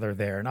while they're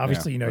there. And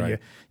obviously,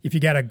 if you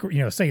got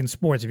a, say in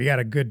sports, if you got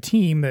a good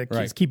team that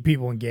keeps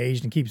people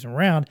engaged and keeps them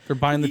around, They're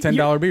buying the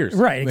 $10 beers.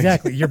 Right,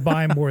 exactly. You're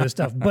buying more of the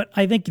stuff. But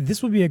I think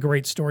this would be a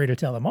great story to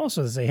tell them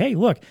also, to say, hey,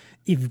 look,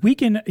 if we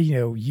can,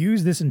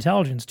 use this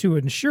intelligence to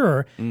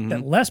ensure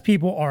that less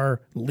people are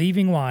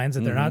leaving lines,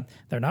 that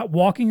they're not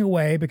walking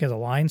away because a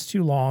line's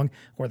too long,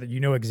 or that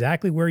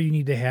exactly where you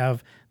need to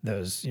have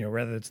those,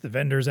 whether it's the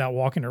vendors out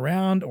walking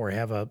around or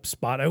have a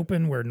spot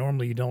open where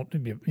normally you don't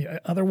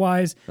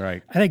otherwise.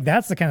 Right. I think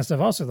that's the kind of stuff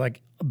also,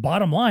 like,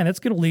 bottom line, that's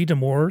going to lead to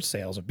more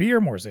sales of beer,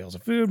 more sales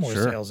of food, more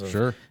sales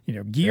of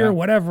gear,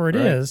 whatever it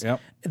is. Yep.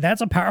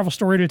 That's a powerful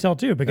story to tell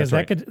too, because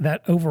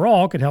that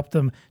overall could help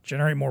them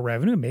generate more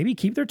revenue, maybe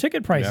keep their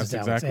ticket prices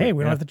down. Exactly. Say, hey,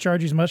 we don't have to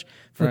charge you as much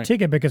for a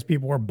ticket because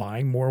people are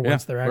buying more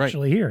once they're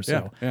actually here.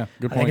 So Good I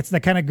point. think it's the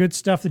kind of good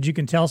stuff that you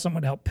can tell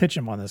someone to help pitch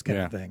them on this kind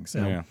of thing.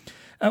 So.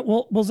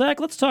 Well, Zach,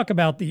 let's talk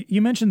about you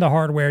mentioned the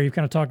hardware. You've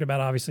kind of talked about,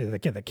 obviously,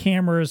 the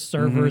cameras,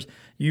 servers.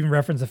 You even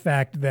referenced the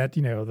fact that,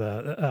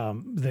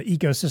 the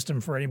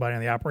ecosystem for anybody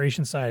on the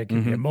operations side, it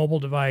can be a mobile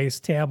device,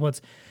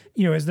 tablets.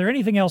 Is there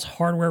anything else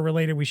hardware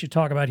related we should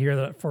talk about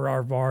here for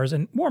our VARs?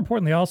 And more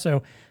importantly,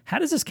 also, how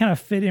does this kind of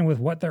fit in with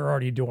what they're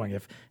already doing?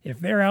 If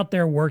they're out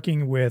there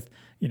working with,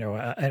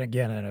 and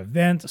again, an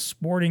event,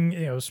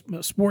 sporting,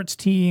 sports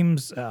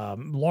teams,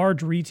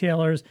 large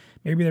retailers,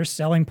 maybe they're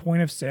selling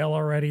point of sale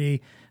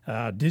already,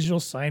 digital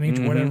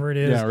signage, whatever it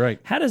is. Yeah, right.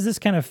 How does this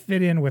kind of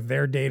fit in with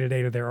their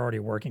day-to-day that they're already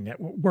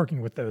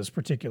working with those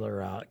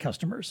particular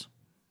customers?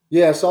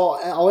 Yeah, so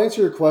I'll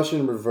answer your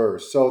question in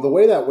reverse. So the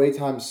way that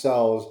Waittime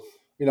sells,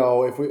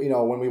 if we,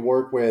 when we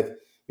work with,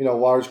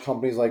 large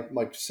companies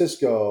like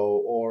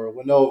Cisco or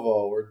Lenovo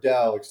or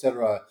Dell, et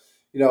cetera,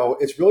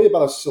 it's really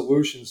about a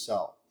solution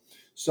sell.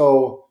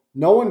 So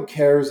no one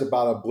cares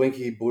about a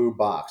blinky blue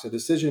box. A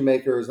decision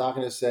maker is not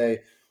going to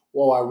say,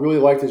 well, I really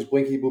like this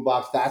blinky blue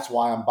box, that's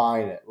why I'm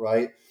buying it,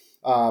 right?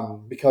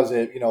 Because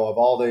of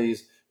all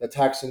the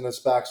text and the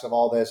specs of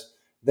all this.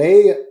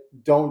 They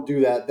don't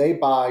do that. They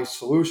buy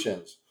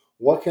solutions.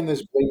 What can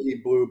this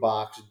blinky blue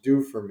box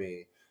do for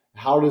me?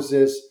 How does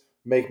this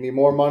make me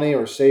more money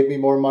or save me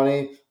more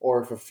money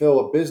or fulfill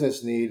a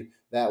business need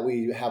that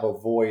we have a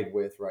void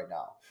with right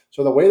now?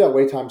 So the way that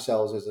Waittime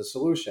sells is a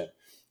solution.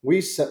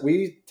 We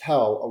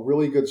tell a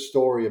really good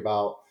story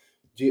about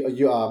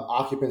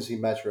occupancy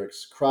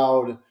metrics,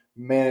 crowd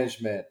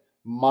management,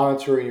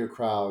 monitoring your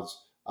crowds,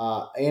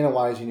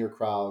 analyzing your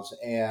crowds,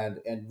 and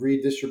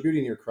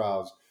redistributing your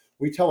crowds.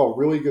 We tell a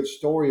really good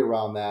story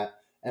around that.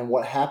 And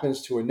what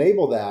happens to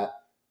enable that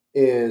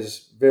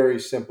is very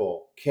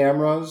simple: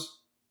 cameras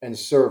and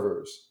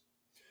servers.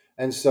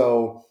 And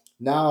so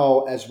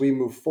now, as we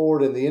move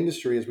forward in the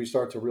industry, as we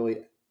start to really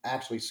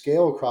actually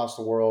scale across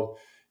the world,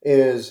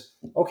 is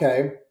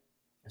okay,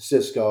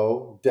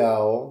 Cisco,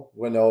 Dell,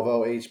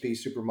 Lenovo, HP,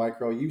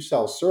 Supermicro, you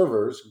sell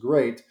servers,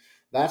 great.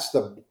 That's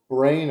the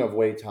brain of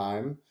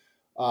Waittime.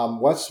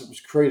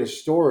 Let's create a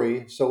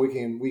story so we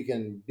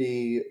can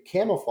be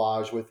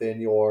camouflaged within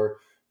your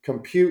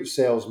compute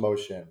sales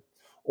motion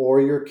or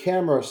your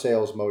camera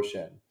sales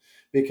motion.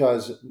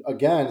 Because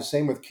again,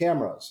 same with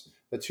cameras.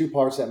 The two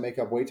parts that make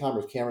up Waittime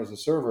are cameras and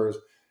servers.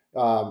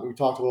 We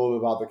talked a little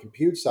bit about the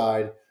compute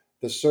side.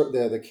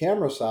 the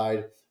camera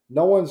side,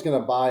 no one's going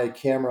to buy a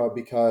camera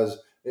because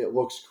it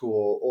looks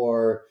cool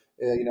or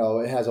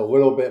it has a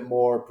little bit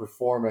more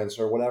performance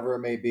or whatever it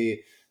may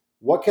be.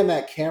 What can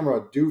that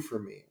camera do for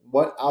me?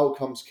 What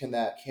outcomes can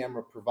that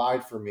camera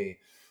provide for me?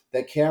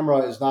 That camera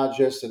is not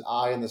just an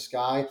eye in the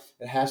sky.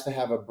 It has to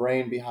have a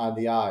brain behind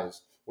the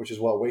eyes, which is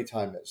what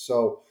WaitTime is.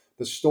 So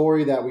the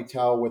story that we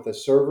tell with a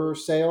server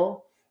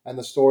sale and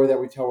the story that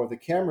we tell with a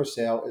camera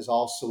sale is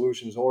all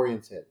solutions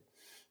oriented.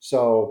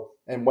 So,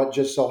 and what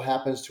just so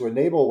happens to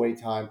enable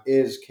WaitTime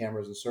is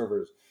cameras and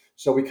servers.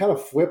 So we kind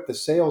of flip the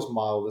sales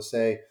model to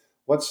say,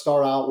 let's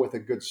start out with a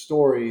good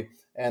story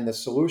and the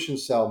solution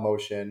sell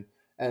motion.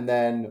 And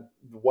then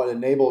what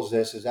enables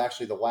this is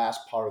actually the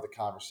last part of the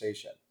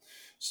conversation.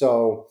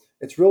 So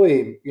it's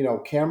really,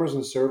 cameras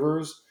and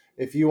servers.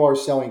 If you are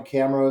selling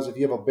cameras, if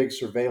you have a big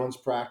surveillance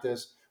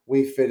practice,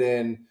 we fit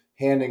in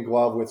hand in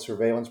glove with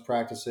surveillance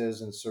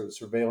practices and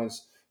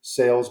surveillance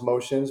sales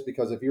motions,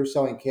 because if you're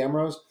selling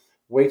cameras,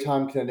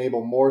 WaitTime can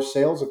enable more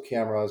sales of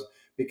cameras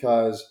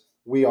because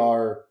we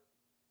are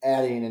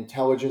adding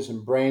intelligence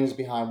and brains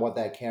behind what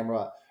that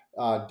camera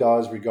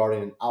does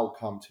regarding an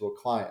outcome to a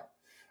client.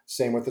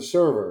 Same with the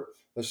server.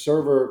 The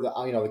server,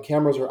 the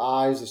cameras are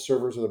eyes, the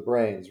servers are the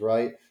brains,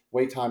 right?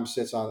 WaitTime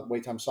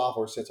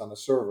software sits on the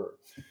server,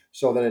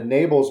 so that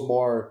enables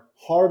more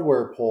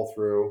hardware pull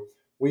through.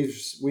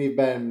 We've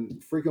been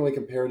frequently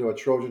compared to a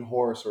Trojan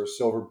horse or a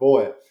silver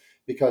bullet,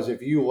 because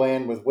if you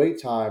land with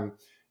WaitTime,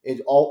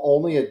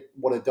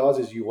 what it does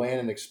is you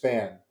land and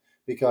expand,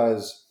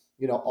 because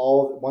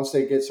once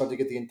they start to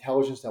get the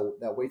intelligence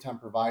that WaitTime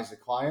provides the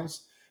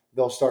clients,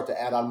 they'll start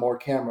to add on more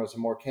cameras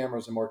and more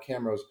cameras and more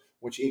cameras,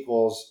 which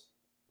equals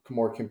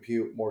more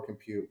compute, more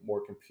compute,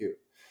 more compute.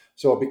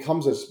 So it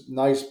becomes this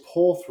nice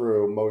pull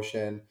through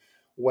motion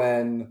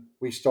when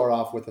we start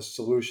off with a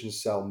solution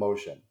sell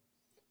motion.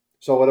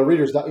 So what a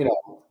reader's not, a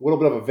little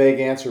bit of a vague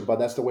answer, but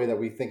that's the way that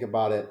we think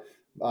about it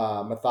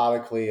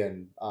methodically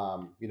and,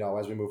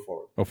 as we move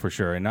forward. Oh, for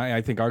sure. And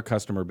I think our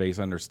customer base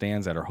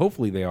understands that, or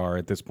hopefully they are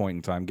at this point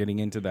in time, getting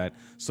into that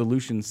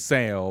solution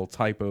sale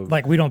type of.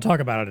 Like, we don't talk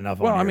about it enough.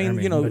 Well,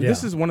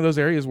 this is one of those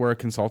areas where a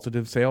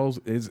consultative sales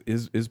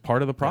is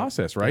part of the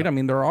process, right? Yeah. I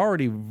mean, they're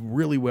already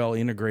really well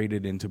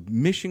integrated into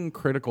mission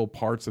critical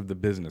parts of the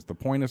business, the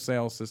point of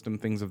sale system,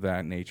 things of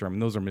that nature. I mean,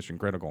 those are mission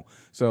critical.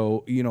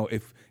 So,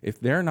 if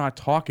they're not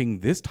talking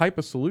this type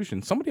of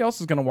solution, somebody else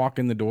is going to walk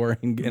in the door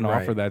and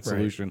offer that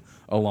solution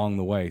along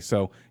the way.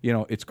 So,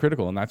 it's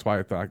critical. And that's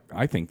why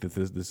I think that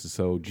this is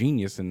so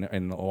genius. And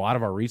a lot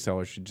of our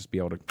resellers should just be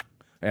able to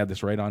add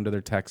this right onto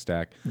their tech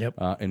stack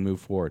and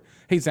move forward.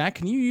 Hey, Zach,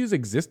 can you use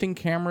existing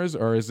cameras,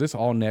 or is this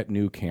all net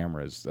new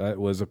cameras? That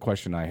was a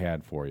question I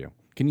had for you.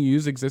 Can you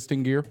use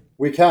existing gear?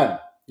 We can.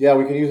 Yeah,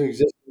 we can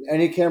use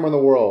any camera in the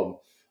world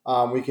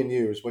we can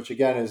use, which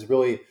again is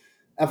really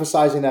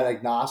emphasizing that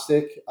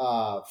agnostic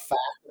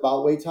fact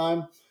about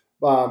WaitTime.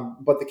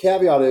 But the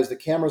caveat is the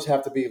cameras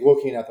have to be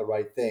looking at the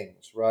right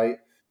things, right?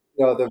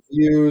 The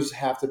views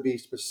have to be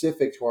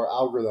specific to our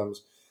algorithms.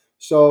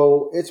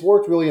 So it's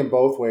worked really in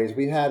both ways.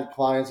 We had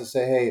clients that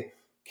say, hey,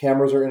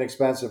 cameras are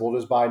inexpensive. We'll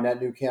just buy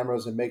net new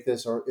cameras and make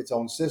this its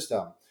own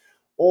system.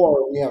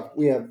 Or we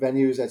have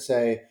venues that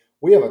say,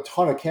 we have a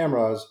ton of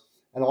cameras,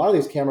 and a lot of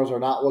these cameras are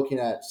not looking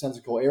at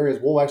sensible areas.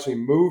 We'll actually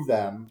move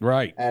them.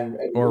 Right. And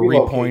or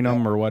repoint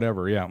them or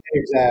whatever. Yeah.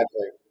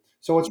 Exactly.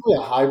 So it's really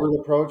a hybrid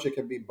approach. It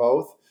can be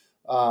both.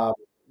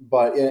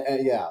 But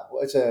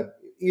it's a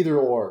either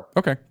or.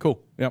 Okay,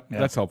 cool. Yep,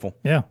 that's helpful.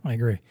 Yeah, I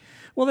agree.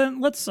 Well,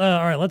 then let's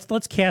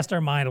cast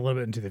our mind a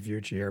little bit into the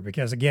future here,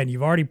 because again,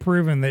 you've already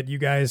proven that you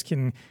guys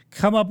can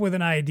come up with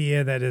an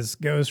idea that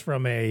goes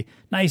from a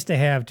nice to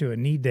have to a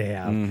need to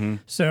have. Mm-hmm.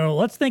 So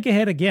let's think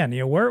ahead again.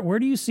 Where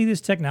do you see this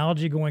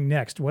technology going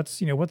next? What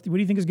do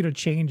you think is going to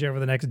change over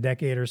the next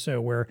decade or so?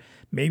 Where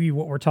maybe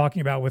what we're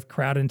talking about with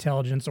crowd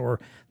intelligence,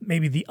 or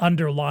maybe the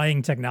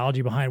underlying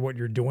technology behind what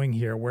you're doing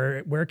here,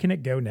 where can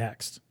it go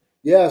next?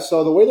 Yeah.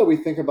 So the way that we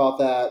think about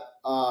that,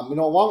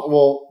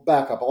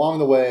 back up along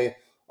the way.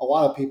 A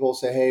lot of people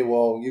say, hey,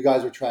 well, you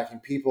guys are tracking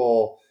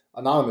people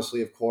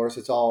anonymously, of course.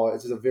 It's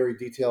a very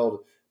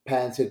detailed,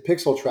 patented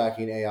pixel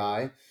tracking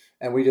AI.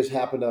 And we just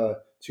happen to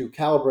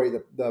calibrate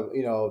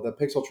the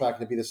pixel tracking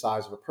to be the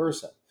size of a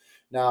person.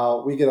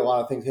 Now, we get a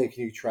lot of things. Hey,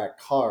 can you track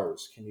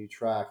cars? Can you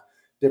track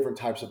different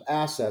types of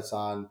assets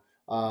on,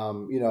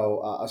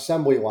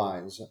 assembly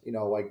lines,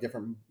 like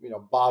different,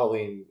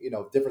 bottling,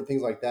 different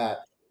things like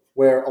that,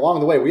 where along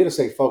the way we had to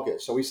stay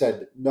focused. So we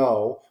said,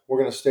 no, we're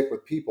going to stick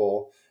with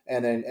people.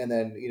 And then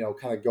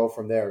kind of go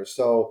from there.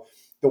 So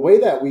the way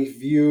that we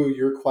view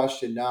your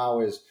question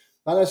now is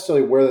not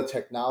necessarily where the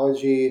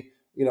technology,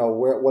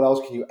 what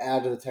else can you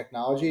add to the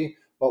technology,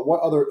 but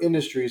what other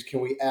industries can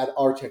we add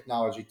our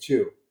technology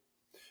to?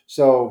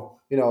 So,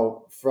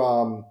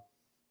 from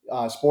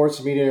sports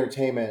and media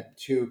entertainment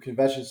to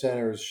convention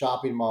centers,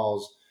 shopping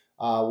malls,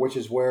 which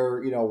is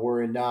where,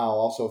 we're in now.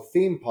 Also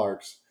theme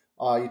parks.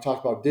 You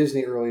talked about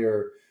Disney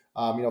earlier,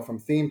 from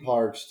theme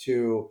parks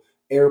to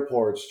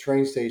airports,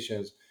 train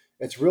stations.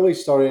 It's really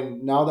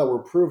starting now that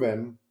we're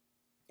proven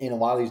in a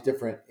lot of these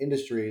different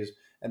industries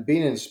And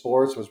being in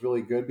sports was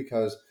really good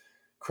because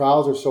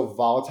crowds are so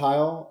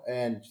volatile,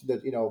 and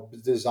that,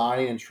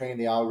 designing and training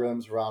the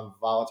algorithms around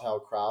volatile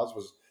crowds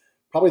was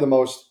probably the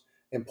most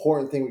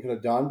important thing we could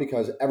have done,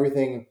 because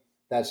everything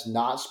that's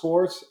not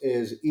sports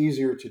is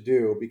easier to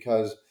do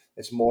because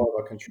it's more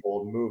of a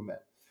controlled movement.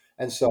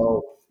 And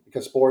so,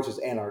 because sports is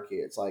anarchy,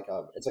 it's like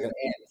an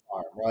ant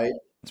farm, right?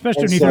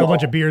 Especially And when you throw a so,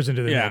 bunch of beers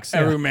into the mix.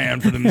 every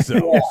man for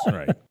themselves,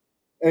 right?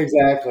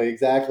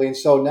 exactly. And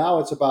so now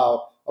it's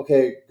about,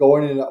 okay,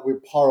 going in, we're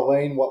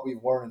parlaying what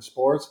we've learned in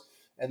sports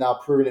and now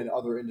proving it in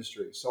other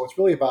industries. So it's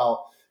really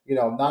about,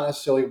 not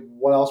necessarily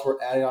what else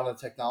we're adding on to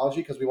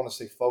technology, because we want to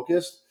stay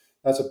focused.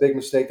 That's a big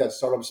mistake that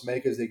startups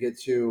make, is they get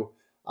to,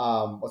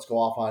 let's go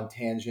off on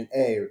tangent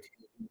A or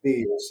tangent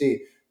B or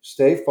C.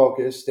 Stay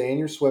focused, stay in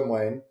your swim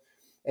lane.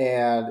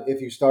 And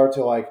if you start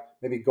to like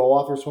maybe go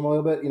off your swim a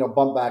little bit,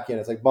 bump back in.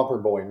 It's like bumper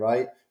bowling,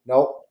 right?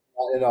 Nope,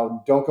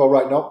 don't go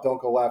right. Nope,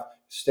 don't go left.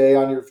 Stay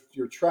on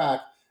your track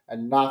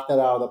and knock that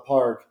out of the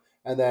park.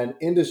 And then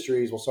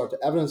industries will start to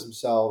evidence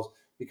themselves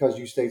because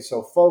you stayed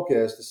so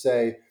focused to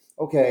say,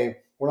 okay,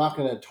 we're not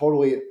going to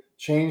totally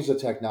change the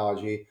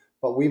technology,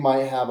 but we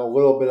might have a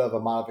little bit of a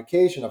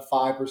modification, a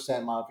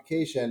 5%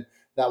 modification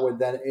that would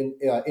then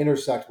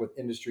intersect with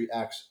industry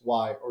X,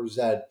 Y, or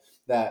Z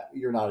that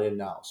you're not in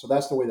now. So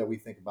that's the way that we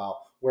think about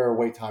where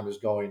wait time is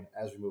going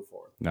as we move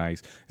forward.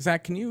 Nice.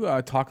 Zach, can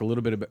you talk a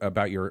little bit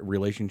about your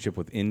relationship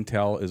with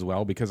Intel as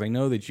well? Because I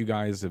know that you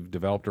guys have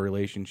developed a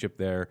relationship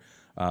there.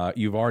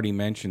 You've already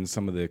mentioned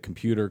some of the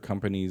computer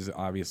companies,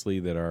 obviously,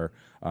 that are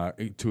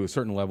to a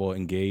certain level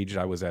engaged.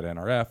 I was at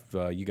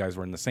NRF. You guys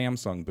were in the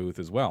Samsung booth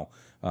as well.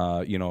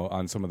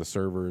 On some of the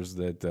servers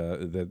that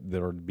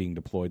are being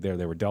deployed there.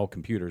 They were Dell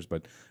computers,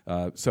 but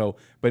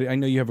I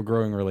know you have a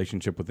growing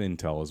relationship with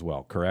Intel as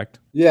well, correct?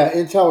 Yeah,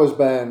 Intel has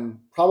been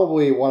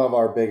probably one of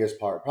our biggest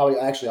probably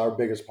actually our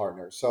biggest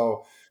partners.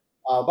 So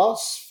about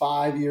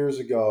 5 years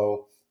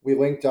ago, we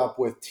linked up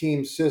with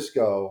Team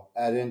Cisco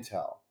at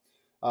Intel.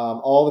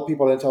 All the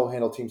people at Intel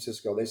handle Team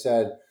Cisco. They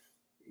said,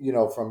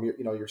 from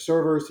your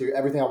servers to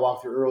everything I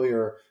walked through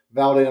earlier,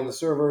 validate on the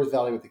servers,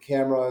 validate with the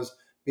cameras,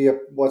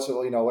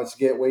 let's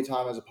get wait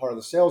time as a part of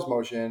the sales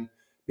motion,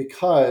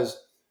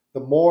 because the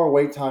more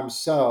wait time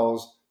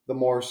sells, the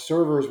more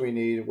servers we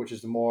need, which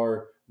is the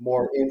more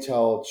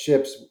Intel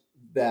chips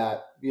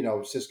that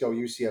Cisco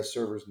UCS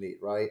servers need,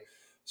 right?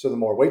 So the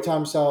more wait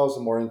time sells,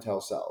 the more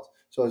Intel sells.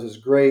 So it's this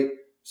great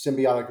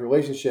symbiotic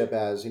relationship,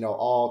 as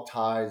all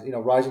tides,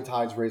 rising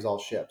tides raise all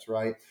ships,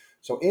 right?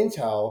 So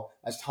Intel,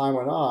 as time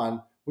went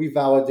on, we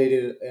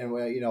validated and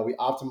we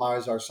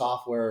optimized our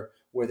software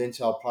with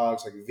Intel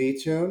products like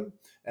vTune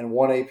and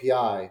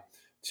OneAPI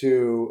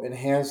to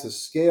enhance the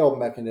scale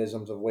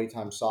mechanisms of wait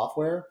time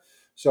software.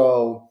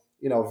 So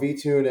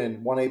vTune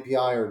and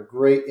OneAPI are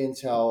great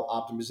Intel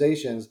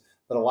optimizations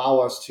that allow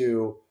us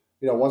to,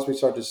 once we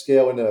start to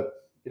scale into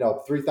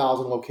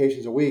 3,000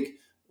 locations a week,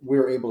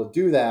 we're able to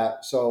do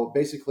that. So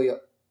basically,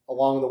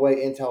 along the way,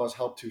 Intel has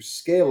helped to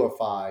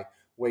scalify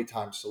wait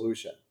time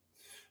solution.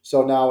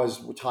 So now, as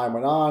time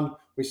went on,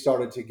 we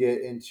started to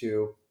get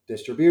into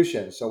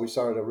distribution. So we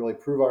started to really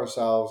prove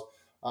ourselves,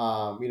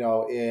 with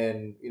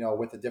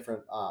the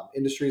different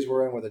industries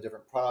we're in, with the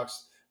different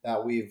products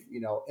that we've,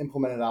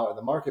 implemented out in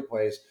the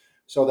marketplace.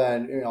 So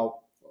then,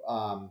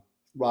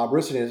 Rob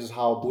Rissany, this is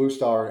how Blue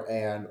Star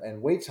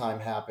and wait time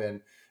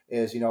happened.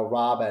 Is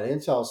Rob at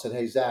Intel said,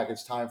 "Hey Zach,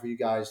 it's time for you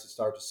guys to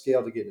start to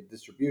scale to get into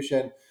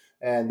distribution,"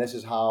 and this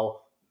is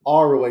how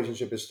our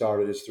relationship has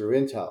started, is through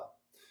Intel.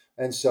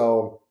 And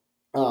so,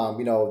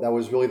 that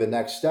was really the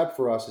next step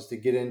for us, is to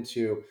get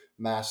into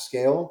mass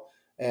scale.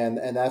 And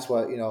that's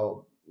what,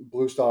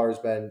 Blue Star has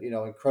been,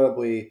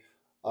 incredibly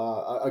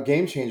a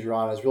game changer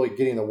on, is really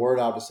getting the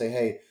word out to say,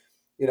 hey,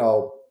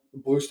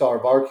 Blue Star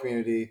of our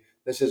community,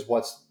 this is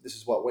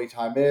what wait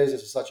time is.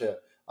 This is such a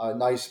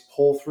nice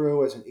pull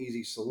through, as an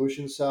easy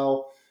solution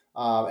sell.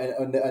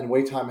 And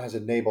wait time has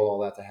enabled all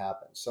that to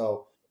happen.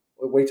 So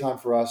wait time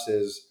for us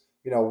is,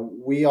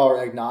 we are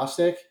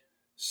agnostic,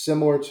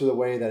 similar to the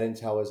way that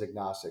Intel is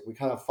agnostic. We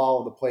kind of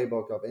follow the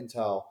playbook of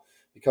Intel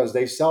because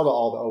they sell to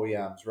all the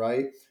OEMs,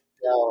 right?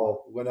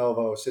 Dell,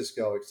 Lenovo,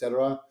 Cisco,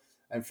 etc.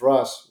 And for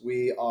us,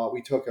 we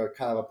took a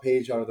kind of a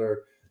page out of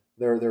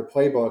their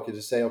playbook, and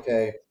to say,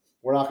 okay,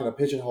 we're not going to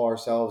pigeonhole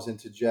ourselves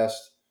into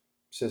just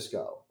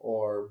Cisco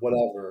or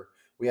whatever.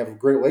 We have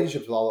great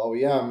relationships with all the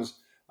OEMs,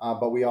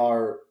 but we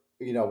are,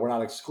 we're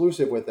not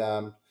exclusive with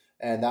them.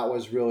 And that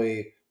was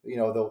really,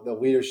 the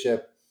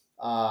leadership,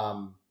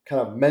 kind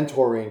of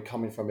mentoring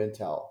coming from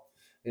Intel,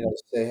 to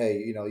say,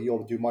 hey,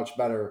 you'll do much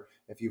better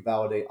if you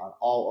validate on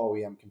all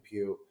OEM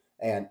compute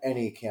and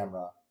any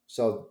camera.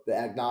 So the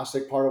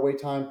agnostic part of wait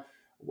time,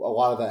 a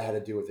lot of that had to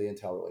do with the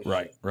Intel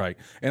relationship. Right.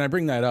 And I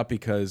bring that up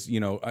because,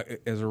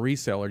 as a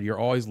reseller, you're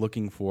always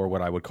looking for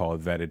what I would call a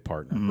vetted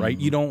partner, right?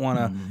 You don't want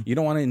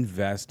to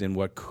invest in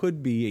what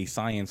could be a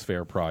science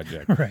fair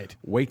project. Right.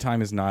 Wait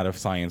Time is not a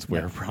science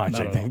fair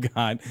project.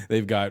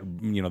 They've got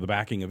the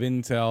backing of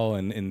Intel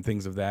and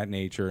things of that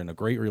nature, and a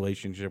great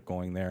relationship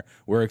going there.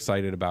 We're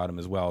excited about them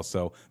as well.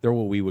 So they're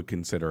what we would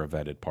consider a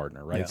vetted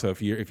partner, right? Yeah. So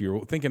if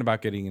you're thinking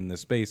about getting in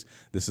this space,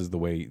 this is the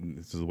way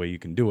you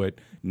can do it,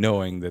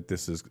 knowing that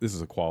this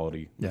is a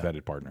quality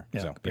vetted partner.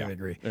 Yeah, So I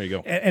agree. There you go.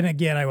 And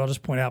again, I will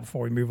just point out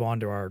before we move on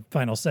to our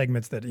final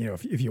segments that,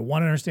 if you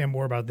want to understand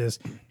more about this,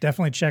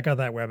 definitely check out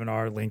that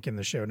webinar link in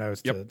the show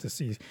notes to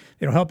see.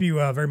 It'll help you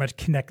very much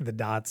connect the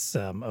dots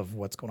of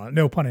what's going on.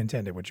 No pun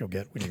intended, which you'll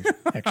get when you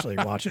actually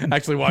watch it.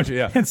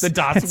 Yeah. And the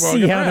dots and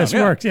see how this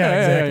works. Yeah,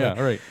 exactly.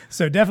 Yeah, right.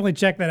 So definitely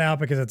check that out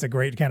because it's a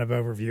great kind of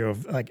overview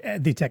of like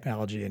the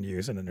technology in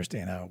use and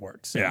understand how it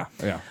works. So, Yeah.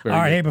 all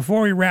right. Hey,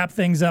 before we wrap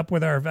things up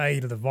with our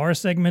value to the VAR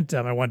segment,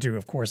 I want to,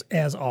 of course,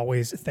 as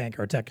always, thank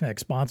our Tech Connect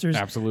sponsors.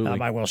 Absolutely.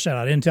 I will shout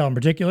out Intel in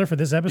particular for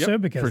this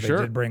episode because they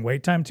sure. did bring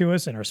Wait Time to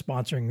us and are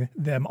sponsoring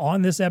them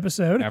on this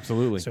episode.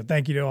 Absolutely. So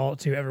thank you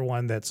to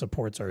everyone that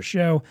supports our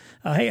show.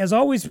 Hey, as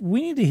always,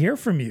 we need to hear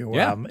from you.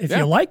 If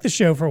you like the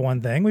show, for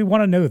one thing, we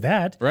want to know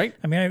that. Right.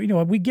 I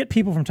mean, we get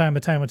people from time to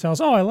time who tell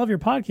us, "Oh, I love your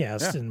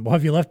podcast," and well,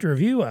 have you left a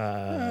review?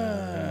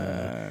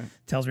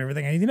 Tells me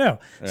everything I need to know.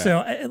 Yeah.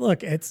 So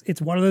look,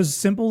 it's one of those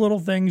simple little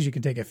things you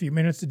can take a few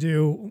minutes to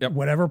do. Yep.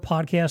 Whatever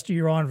podcast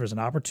you're on, if there's an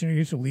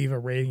opportunity to leave a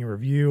rating and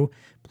review,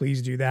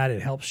 please do that.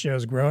 It helps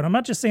shows grow. And I'm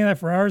not just saying that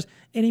for ours.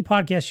 Any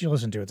podcast you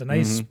listen to, it's a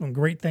nice,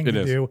 great thing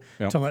to do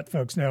to let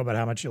folks know about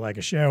how much you like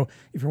a show.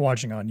 If you're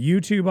watching on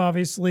YouTube,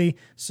 obviously,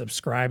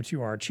 subscribe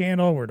to our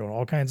channel. We're doing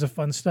all kinds of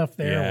fun stuff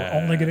there. Yes.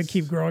 We're only going to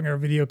keep growing our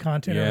video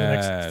content over the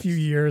next few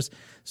years.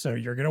 So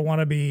you're going to want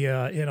to be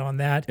in on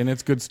that. And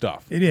it's good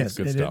stuff. It is.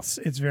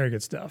 It's very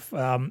good stuff.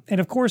 And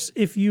of course,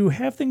 if you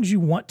have things you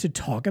want to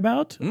talk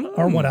about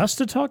or want us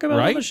to talk about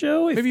on the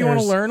show, maybe you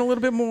want to learn a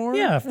little bit more.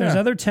 Yeah, if there's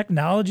other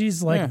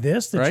technologies like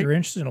this that you're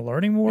interested in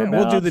learning more about.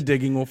 We'll do the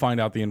digging. We'll find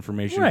out the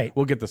information. Right.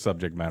 We'll get the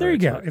subject matter. There you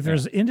go. If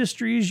there's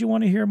industries you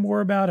want to hear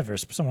more about, if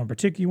there's someone in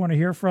particular you want to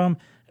hear from,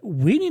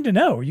 we need to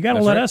know. You got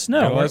to let us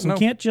know. We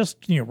can't just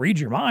read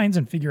your minds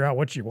and figure out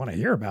what you want to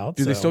hear about.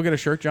 Do they still get a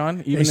shirt,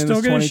 John? Even they still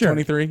in get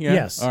 2023? A shirt. Yeah?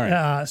 Yes. All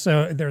right.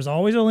 So there's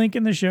always a link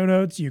in the show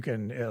notes. You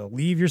can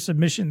leave your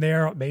submission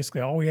there.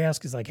 Basically, all we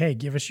ask is like, hey,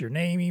 give us your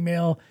name,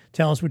 email,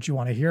 tell us what you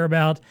want to hear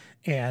about.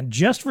 And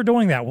just for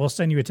doing that, we'll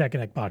send you a Tech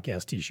Connect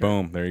podcast t-shirt.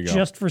 Boom. There you go.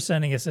 Just for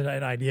sending us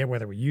an idea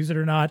whether we use it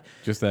or not.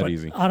 Just that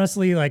easy.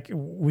 Honestly, like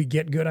we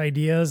get good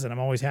ideas and I'm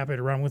always happy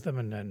to run with them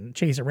and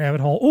chase a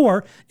rabbit hole.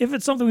 Or if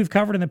it's something we've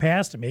covered in the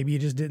past and maybe you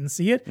just didn't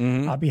see it,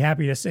 I'll be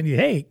happy to send you,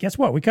 hey, guess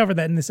what? We covered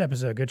that in this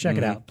episode. Go check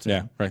it out. So,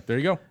 yeah, right. There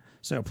you go.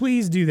 So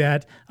please do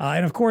that.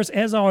 And of course,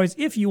 as always,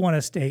 if you want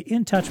to stay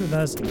in touch with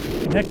us,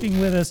 connecting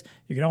with us,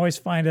 you can always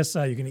find us.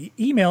 You can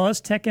email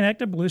us,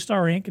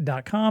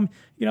 techconnect@bluestarinc.com.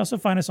 You can also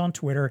find us on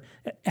Twitter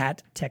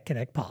at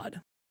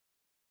TechConnectPod.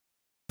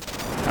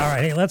 All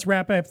right, hey, let's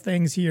wrap up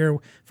things here.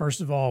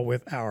 First of all,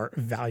 with our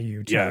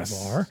value to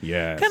VAR.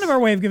 Yes. Kind of our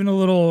way of giving a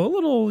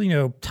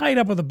little, tied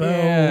up with a bow,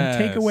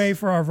 takeaway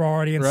for our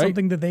VAR audience,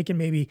 something that they can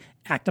maybe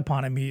act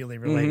upon immediately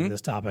related to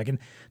this topic. And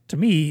to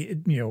me,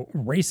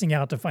 racing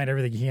out to find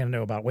everything you can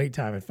know about wait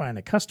time and find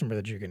a customer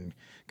that you can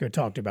go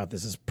talk to about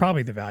this is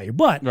probably the value.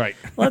 But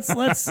let's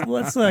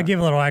give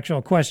a little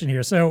actual question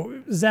here.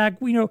 So, Zach,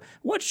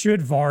 what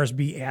should VARs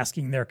be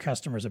asking their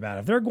customers about?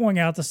 If they're going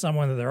out to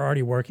someone that they're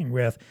already working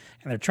with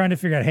and they're trying to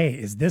figure out, hey,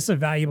 is this a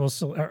viable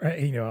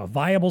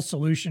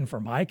solution for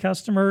my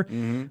customer?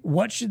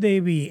 What should they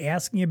be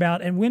asking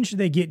about, and when should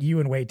they get you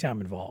and wait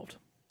time involved?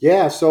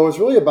 Yeah, so it's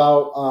really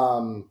about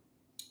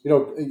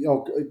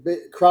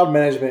crowd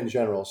management in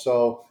general.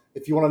 So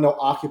if you want to know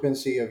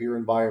occupancy of your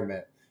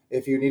environment,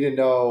 if you need to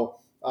know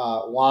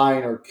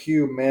line or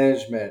queue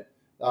management,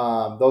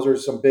 those are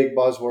some big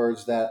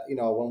buzzwords that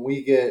when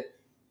we get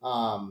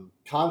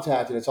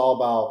contacted, it's all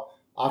about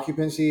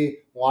occupancy,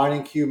 line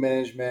and queue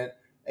management,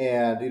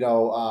 and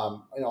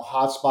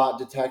hotspot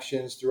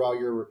detections throughout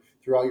your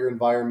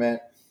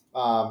environment.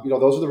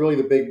 Those are really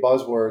the big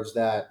buzzwords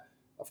that,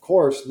 of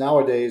course,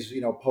 nowadays,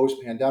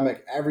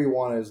 post-pandemic,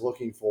 everyone is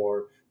looking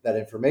for that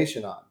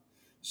information on.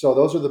 So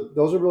those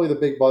are really the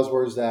big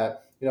buzzwords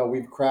that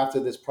we've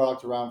crafted this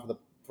product around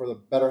for the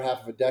better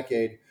half of a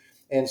decade.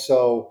 And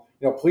so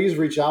please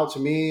reach out to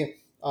me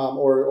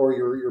or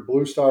your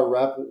Blue Star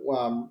rep.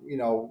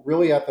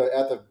 Really at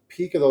the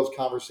peak of those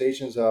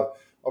conversations of,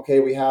 okay,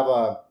 we have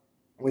a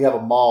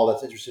mall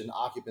that's interested in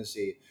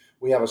occupancy.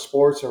 We have a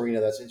sports arena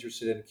that's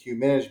interested in queue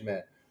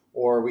management.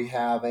 Or we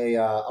have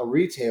a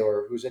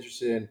retailer who's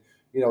interested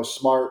in,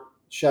 smart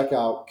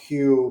checkout,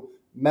 queue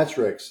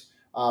metrics.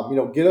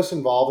 Get us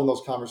involved in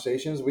those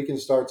conversations. We can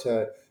start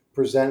to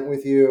present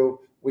with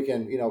you. We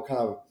can,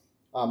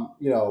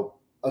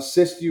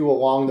 assist you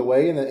along the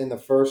way in the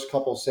first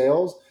couple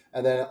sales.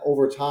 And then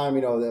over time,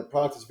 the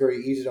product is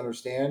very easy to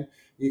understand.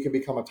 You can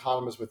become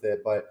autonomous with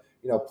it. But,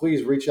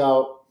 please reach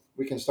out.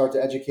 we can start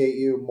to educate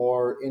you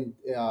more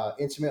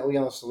intimately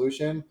on the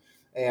solution,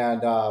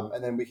 and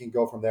then we can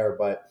go from there.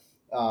 But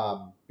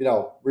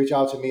reach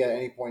out to me at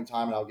any point in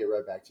time, and I'll get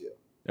right back to you.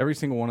 Every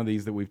single one of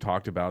these that we've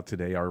talked about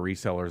today, our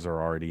resellers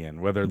are already in,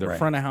 whether they're Right,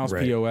 front of house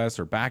right. POS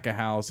or back of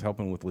house,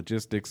 helping with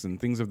logistics and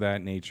things of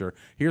that nature.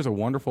 Here's a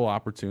wonderful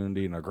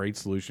opportunity and a great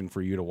solution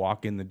for you to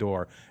walk in the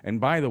door. And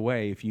by the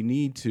way, if you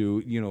need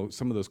to,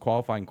 some of those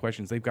qualifying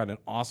questions, they've got an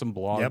awesome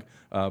blog. Yep.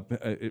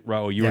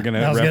 Raul, you were going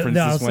to I was reference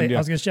gonna, no, this one. I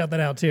was going to shout that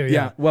out too.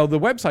 Yeah. Well,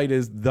 the website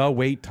is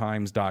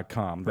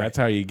thewaittimes.com. That's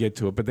how you get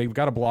to it. But they've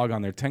got a blog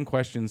on there, 10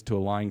 questions to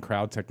align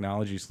crowd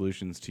technology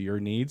solutions to your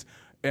needs.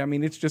 I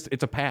mean, it's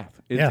a path.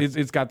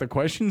 It's got the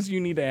questions you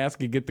need to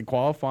ask. You get the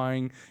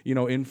qualifying,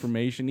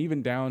 information,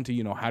 even down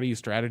to, how do you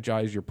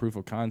strategize your proof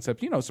of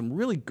concept? Some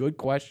really good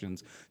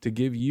questions to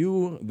give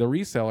you, the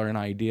reseller, an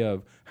idea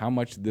of how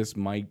much this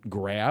might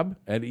grab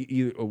at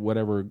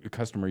whatever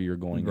customer you're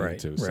going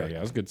into. So,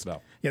 yeah, it's good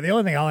stuff. Yeah, the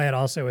only thing I'll add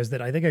also is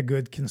that I think a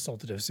good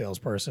consultative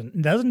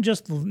salesperson doesn't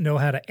just know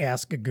how to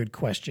ask good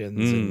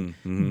questions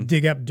and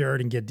dig up dirt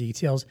and get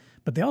details,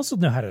 but they also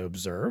know how to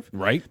observe.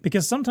 Right.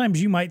 Because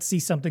sometimes you might see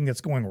something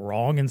that's going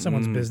wrong in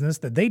someone's business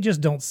that they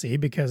just don't see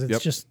because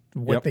it's just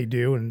what they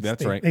do, and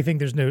they think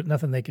there's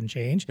nothing they can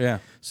change. Yeah.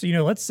 So,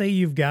 let's say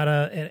you've got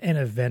an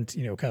event,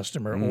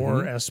 customer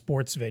or a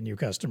sports venue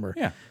customer.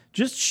 Yeah.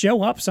 Just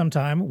show up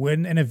sometime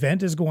when an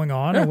event is going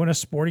on or when a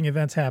sporting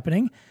event's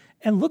happening,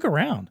 and look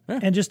around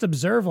and just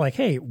observe, like,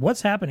 hey,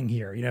 what's happening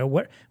here?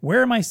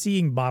 Where am I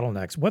seeing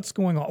bottlenecks? What's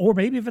going on? Or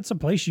maybe if it's a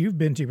place you've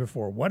been to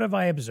before, what have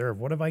I observed?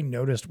 What have I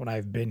noticed when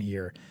I've been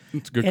here?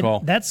 It's a good And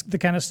call. that's the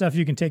kind of stuff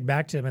you can take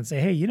back to them and say,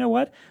 hey, you know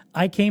what?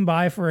 I came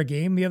by for a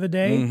game the other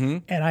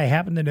day and I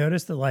happened to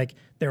notice that, like,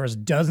 there was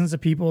dozens of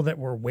people that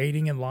were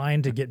waiting in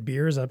line to get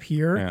beers up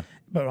here. Yeah.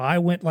 But I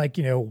went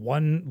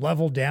one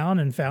level down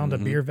and found a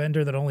beer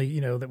vendor that only,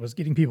 that was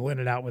getting people in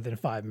and out within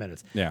 5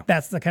 minutes. Yeah.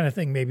 That's the kind of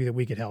thing maybe that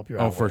we could help you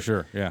out with. For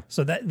sure. Yeah.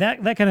 So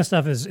that kind of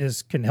stuff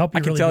is can help you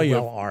I can really tell be you,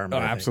 well armed.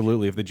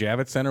 absolutely. If the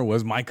Javits Center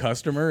was my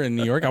customer in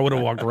New York, I would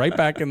have walked right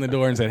back in the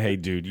door and said, "Hey,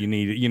 dude, you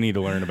need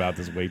to learn about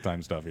this wait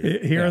time stuff here."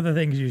 Here are the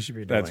things you should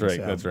be doing. That's right.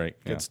 So, That's right.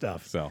 Good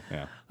stuff. So,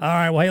 yeah. All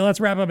right. Well, hey, let's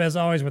wrap up as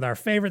always with our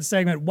favorite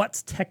segment,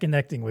 What's Tech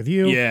Connecting with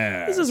You?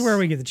 Yes. This is where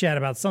we get to chat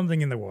about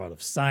something in the world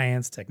of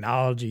science,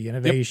 technology,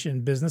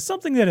 innovation, business,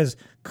 something that has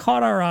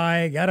caught our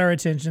eye, got our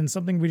attention,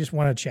 something we just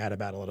want to chat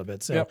about a little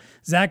bit. So,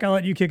 Zach, I'll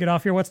let you kick it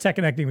off here. What's Tech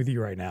Connecting with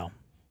You right now?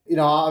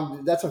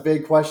 That's a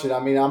big question. I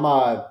mean,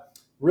 all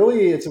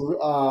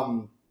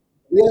the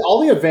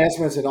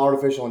advancements in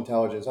artificial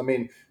intelligence. I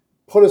mean,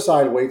 put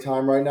aside wait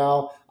time right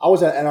now. I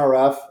was at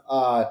NRF.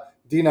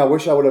 Dean, I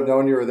wish I would have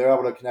known you were there. I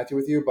would have connected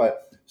with you.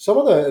 But some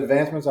of the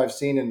advancements I've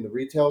seen in the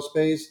retail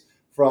space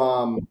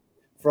from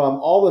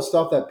all the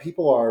stuff that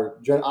people are,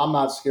 I'm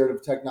not scared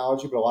of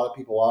technology, but a lot of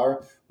people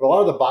are. But a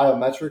lot of the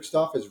biometric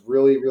stuff is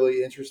really,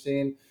 really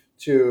interesting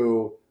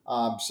to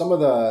some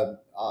of the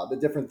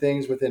different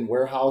things within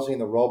warehousing.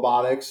 The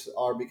robotics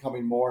are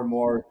becoming more and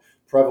more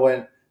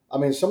prevalent. I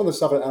mean, some of the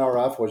stuff at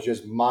NRF was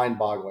just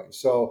mind-boggling.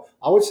 So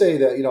I would say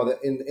that,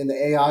 in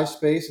the AI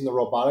space, in the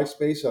robotic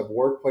space of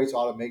workplace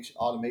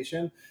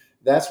automation,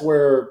 that's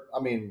where,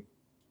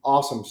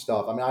 awesome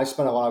stuff. I mean, I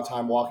spent a lot of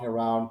time walking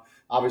around.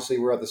 Obviously,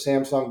 we're at the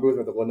Samsung booth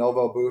or the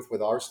Lenovo booth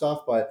with our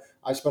stuff, but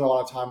I spent a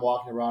lot of time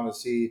walking around to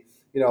see,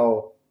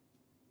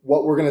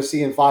 what we're going to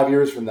see in 5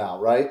 years from now,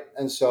 right?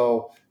 And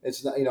so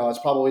it's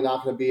probably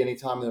not going to be any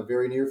time in the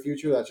very near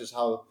future. That's just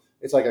how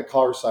it's like a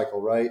car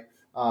cycle, right?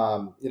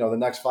 The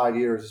next 5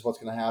 years is what's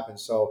going to happen.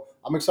 So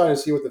I'm excited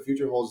to see what the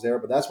future holds there.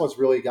 But that's what's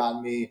really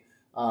gotten me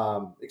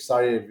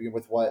excited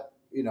with what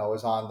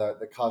is on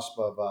the cusp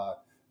of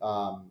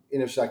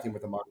intersecting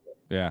with the market.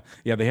 Yeah.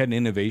 They had an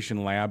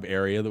innovation lab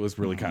area that was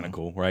really kind of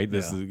cool, right?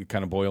 This is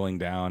kind of boiling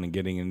down and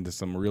getting into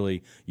some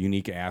really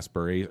unique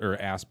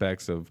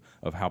aspects of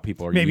how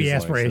people are maybe using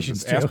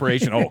aspirations too.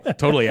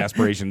 Totally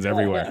aspirations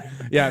everywhere.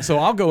 Yeah, so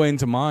I'll go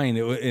into mine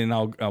and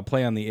I'll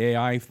play on the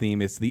AI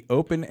theme. It's the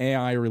open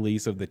AI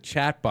release of the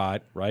chatbot,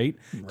 right?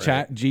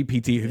 Chat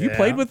GPT. Have you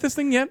played with this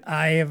thing yet?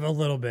 I have a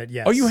little bit,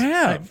 yes. Oh, you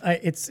have?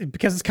 It's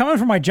because it's coming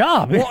from my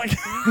job.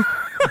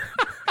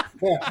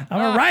 Well,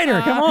 I'm a writer.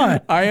 Come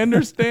on. I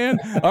understand.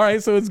 All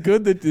right, so it's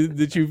good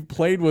that you've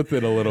played with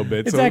it a little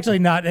bit. It's actually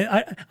not.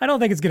 I don't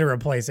think it's going to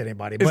replace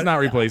anybody. It's not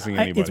replacing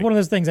anybody. It's one of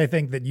those things I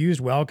think that used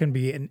well can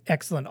be an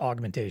excellent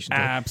augmentation.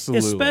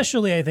 Absolutely.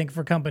 Especially, I think,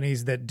 for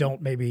companies that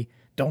don't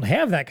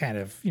have that kind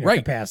of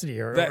capacity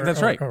or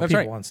that's or right.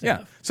 people on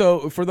staff. Yeah.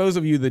 So for those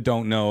of you that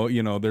don't know,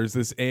 there's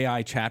this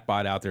AI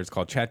chatbot out there. It's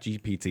called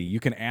ChatGPT.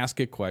 You can ask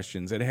it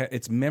questions.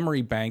 Its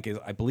memory bank is,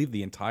 I believe,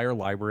 the entire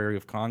Library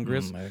of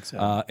Congress, I think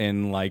so.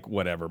 and like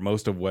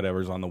most of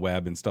whatever's on the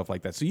web and stuff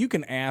like that. So you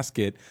can ask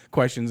it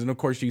questions, and of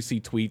course you see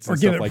tweets and Or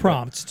stuff give it like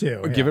prompts that.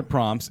 too. Or give it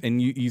prompts,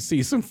 and you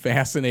see some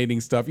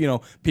fascinating stuff.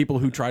 People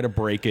who try to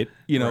break it.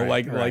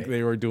 Like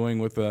they were doing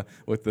with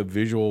the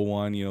visual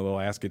one. They'll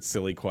ask it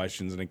silly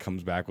questions, and it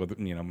comes back with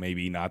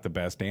maybe not the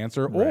best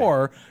answer. Right.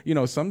 Or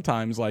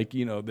sometimes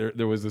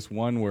there was this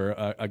one where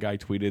a guy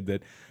tweeted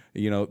that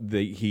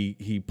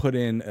he put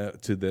in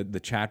to the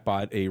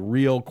chatbot a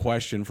real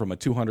question from a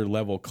 200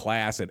 level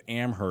class at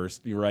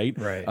Amherst, right?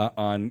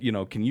 On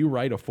can you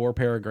write a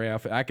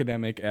 4-paragraph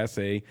academic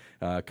essay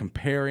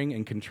comparing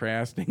and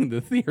contrasting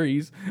the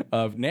theories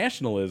of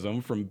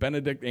nationalism from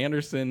Benedict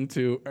Anderson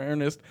to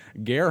Ernest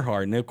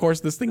Gerhard? And of course,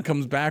 this thing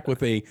comes back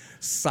with a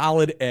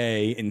solid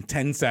A in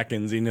 10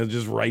 seconds, and it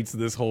just writes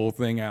this whole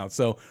thing out.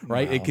 So,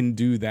 it can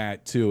do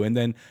that too. And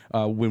then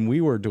when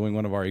we were doing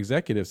one of our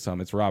executive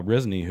summits, Rob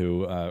Risney,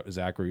 who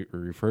Zach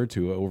referred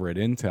to over at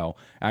Intel,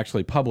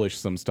 actually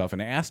published some stuff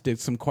and asked it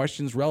some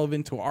questions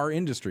relevant to our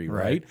industry,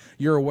 right?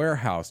 You're a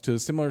warehouse to a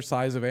similar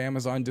size of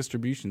Amazon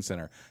distribution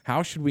center.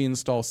 How should we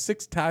install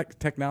 6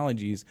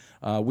 technologies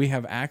we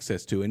have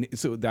access to? And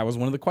so that was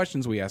one of the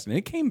questions we asked. And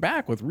it came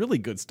back with really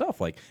good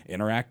stuff like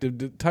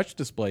interactive touch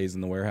displays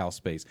in the warehouse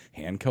space,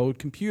 hand-code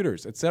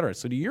computers, et cetera.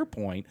 So to your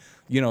point,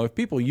 if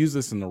people use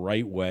this in the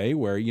right way,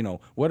 where,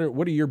 what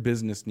are your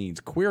business needs?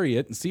 Query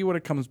it and see what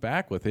it comes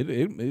back with.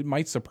 It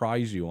might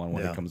surprise you on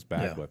what it comes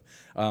back with.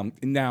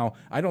 Now,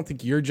 I don't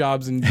think your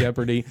job's in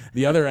jeopardy.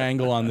 The other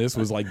angle on this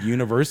was like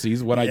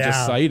universities, what I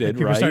just cited,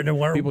 people right? Starting to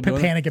worry,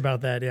 panic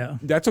about that,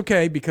 That's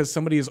okay, because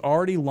somebody has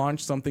already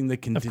launched something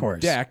that can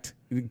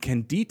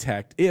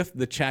detect if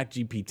the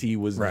ChatGPT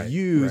was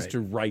used to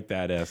write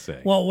that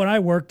essay. Well, when I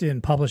worked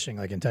in publishing,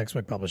 like in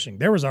textbook publishing,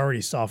 there was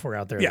already software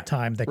out there at the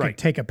time that could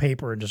take a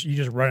paper and you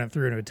just run it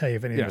through and it would tell you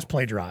if anything was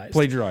plagiarized.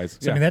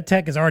 Plagiarized. So I mean, that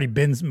tech has already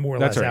been more or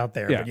less out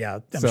there. Yeah.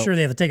 But I'm sure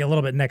they have to take it a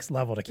little bit next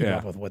level to keep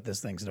up with what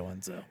this thing's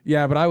doing. So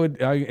but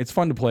it's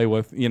fun to play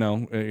with.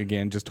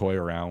 Again, just toy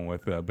around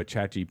with. But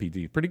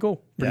ChatGPT, pretty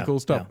cool. Pretty cool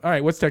stuff. All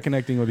right, what's Tech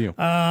Connecting with you?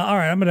 All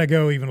right, I'm gonna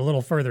go even a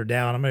little further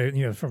down. I'm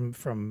gonna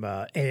from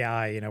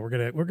AI.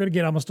 We're gonna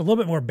get almost a little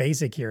bit more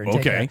basic here. And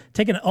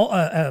take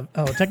a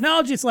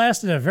technology that's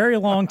lasted a very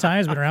long time,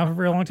 has been around for a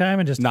very long time,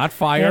 and just not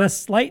fire.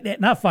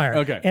 Not fire.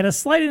 Okay. And a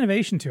slight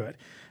innovation to it.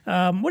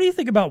 What do you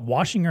think about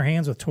washing your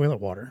hands with toilet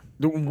water?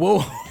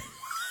 Whoa.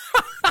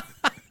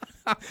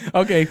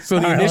 Okay, so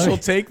the initial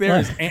take there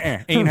is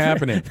ain't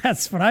happening.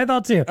 That's what I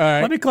thought too.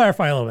 Let me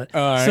clarify a little bit.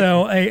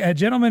 So a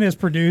gentleman has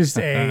produced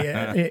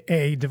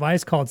a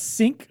device called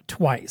Sync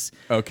Twice,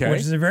 which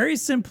is a very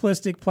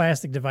simplistic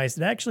plastic device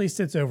that actually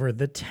sits over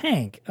the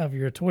tank of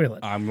your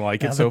toilet. I'm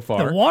liking it so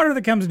far. The water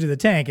that comes into the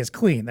tank is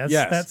clean.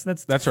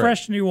 That's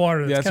fresh new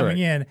water that's coming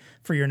in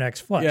for your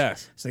next flush.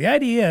 Yes. So the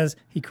idea is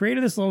he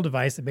created this little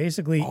device that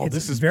basically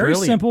this is very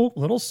brilliant. simple,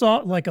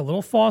 like a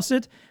little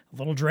faucet, a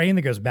little drain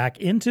that goes back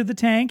into the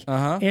tank,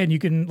 and you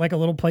can like a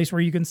little place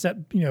where you can set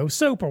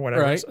soap or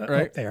whatever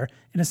up there.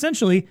 And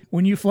essentially,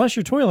 when you flush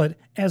your toilet,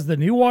 as the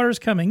new water is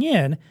coming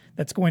in,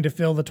 that's going to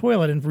fill the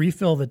toilet and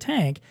refill the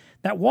tank.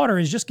 That water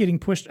is just getting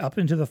pushed up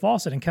into the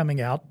faucet and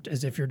coming out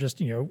as if you're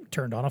just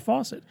turned on a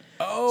faucet.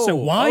 So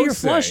while you're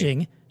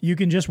flushing, you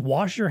can just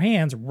wash your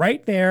hands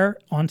right there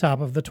on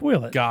top of the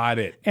toilet. Got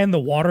it. And the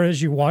water,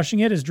 as you're washing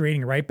it, is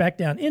draining right back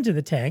down into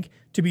the tank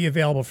to be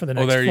available for the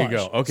next flush. You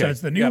go. Okay. So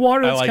it's the new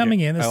water that's coming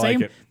in,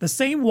 the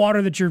same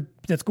water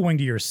that's going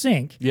to your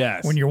sink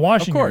when you're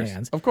washing your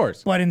hands. Of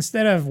course. But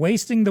instead of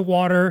wasting the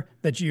water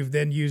that you've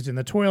then used in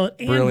the toilet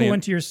and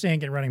going to your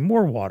sink and running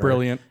more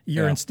water,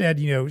 you're instead,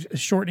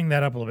 shortening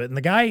that up a little bit. And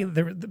the guy,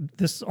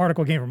 this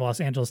article came from Los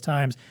Angeles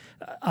Times.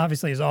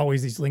 Obviously, as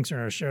always, these links are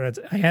in our show notes.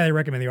 I highly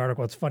recommend the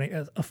article. It's funny,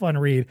 a fun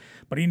read.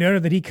 But he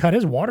noted that he cut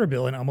his water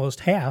bill in almost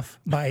half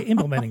by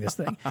implementing this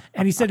thing.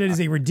 And he said it is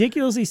a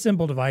ridiculously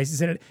simple device. He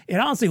said it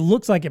honestly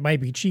looks like it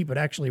might be cheap, but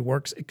actually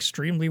works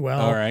extremely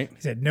well. All right.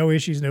 He said no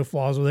issues, no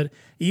flaws with it.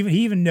 He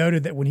even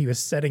noted that when he was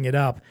setting it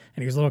up,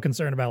 and he was a little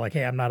concerned about like,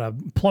 hey, I'm not a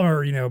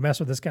plumber, mess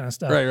with this kind of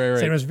stuff. Right.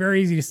 So it was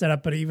very easy to set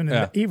up, but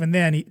even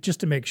then, just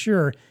to make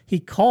sure, he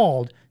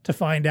called to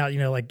find out,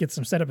 get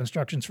some setup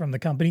instructions from the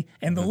company.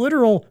 And the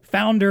literal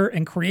founder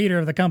and creator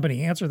of the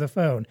company answered the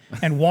phone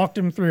and walked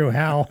him through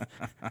how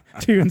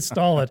to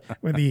install it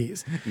with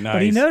ease. Nice.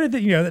 But he noted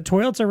that, that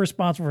toilets are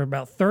responsible for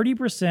about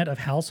 30% of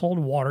household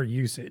water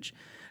usage.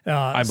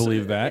 I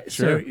believe that.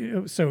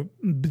 Sure. So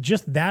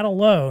just that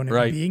alone,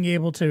 and being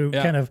able to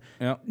kind of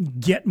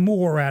get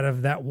more out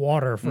of that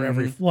water for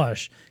every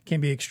flush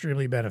can be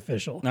extremely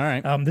beneficial. All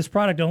right. This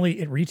product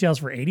it retails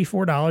for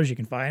 $84. You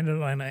can find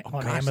it on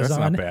Amazon. That's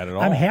not bad at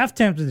all. I'm half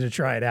tempted to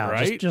try it out,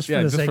 just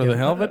for the sake of the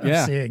hell of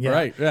it. Seeing.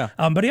 Right. Yeah.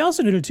 But he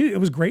also noted too, it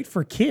was great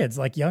for kids,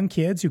 like young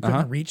kids who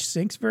couldn't reach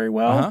sinks very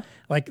well.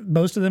 Like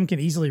most of them can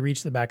easily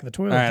reach the back of the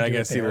toilet. All right, I got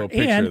to see a little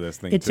picture of this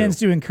thing. It tends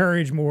to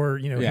encourage more,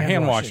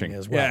 hand washing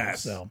as well.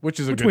 Yes. So, which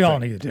is a good we thing. all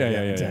need to do.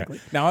 Yeah, exactly.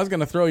 Now I was going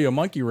to throw you a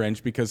monkey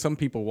wrench because some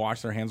people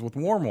wash their hands with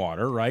warm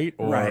water, right?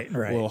 Or a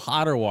little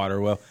hotter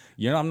water. Well,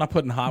 I'm not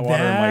putting hot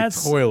water in my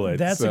toilet.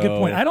 That's a good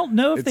point. I don't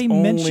know if they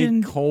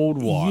mentioned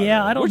cold water.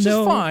 Yeah, I don't know. Which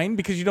is fine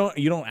because you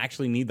don't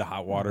actually need the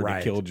hot water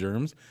to kill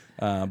germs.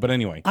 But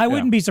anyway, I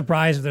wouldn't be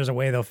surprised if there's a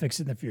way they'll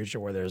fix it in the future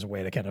where there's a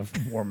way to kind of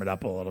warm it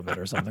up a little bit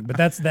or something. But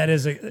that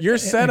is your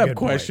setup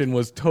question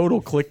was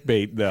total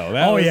clickbait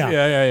though.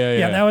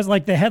 Yeah. That was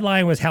like the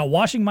headline was how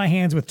washing my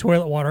hands with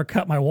toilet water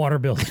cut my water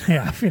bill in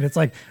half. And it's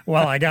like,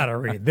 well, I got to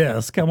read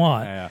this. Come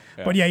on. Yeah.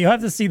 But yeah, you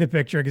have to see the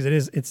picture because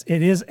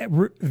it is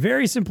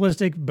very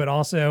simplistic, but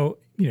also,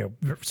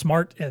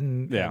 smart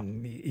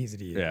and easy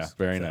to use. Yeah,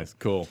 very nice.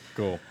 Cool.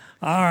 All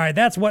right,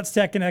 that's What's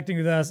Tech Connecting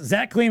with us.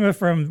 Zach Klima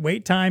from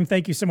Wait Time,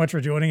 thank you so much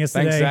for joining us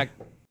today. Thanks, Zach.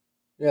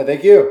 Yeah,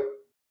 thank you.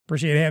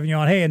 Appreciate having you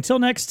on. Hey, until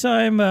next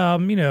time, I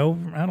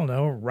don't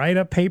know, write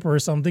a paper or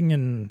something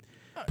and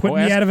put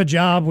me out of a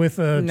job with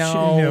an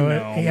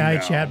AI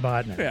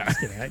chatbot. No, just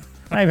kidding.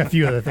 I have a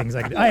few other things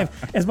I could do. I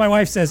have, as my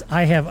wife says,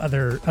 I have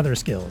other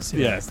skills.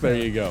 Yes, there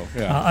you go.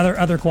 Yeah.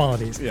 Other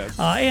qualities. Yes.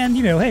 And,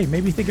 hey,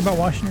 maybe think about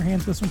washing your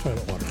hands with some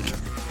toilet water.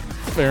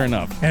 Fair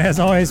enough. And as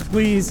always,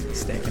 please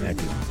stay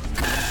connected.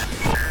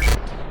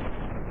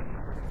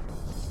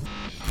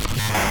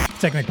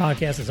 Tech Connect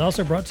Podcast is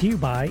also brought to you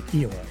by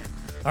ELO.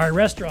 All right,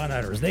 restaurant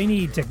owners, they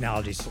need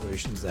technology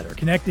solutions that are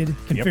connected,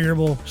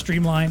 configurable,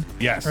 streamlined.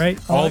 Yes. Right?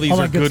 All these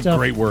are good, stuff.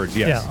 great words.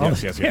 Yes.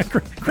 Yes. Yeah,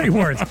 great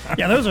words.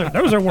 Yeah, those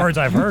are words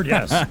I've heard.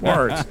 Yes,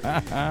 words.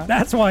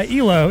 That's why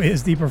ELO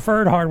is the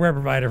preferred hardware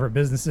provider for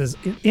businesses,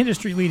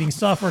 industry-leading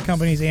software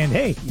companies, and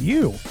hey,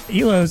 you.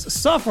 ELO's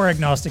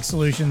software-agnostic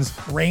solutions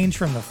range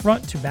from the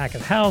front to back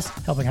of house,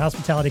 helping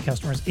hospitality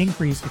customers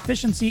increase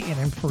efficiency and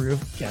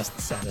improve guest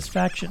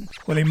satisfaction.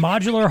 With a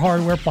modular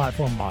hardware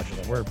platform,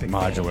 we're a big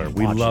fan of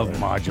We love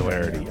modularity.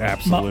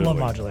 Absolutely. Love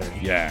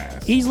modularity.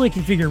 Yes. Easily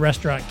configure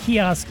restaurant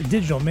kiosks,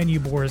 digital menu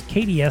boards,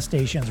 KDS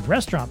stations,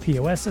 restaurant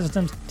POS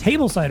systems,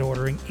 tableside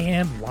ordering,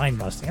 and line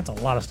busting. That's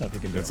a lot of stuff you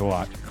can do. That's a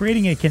lot.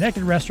 Creating a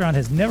connected restaurant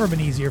has never been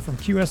easier, from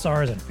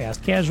QSRs and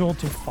fast casual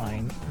to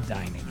fine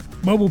dining.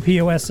 Mobile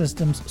POS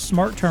systems,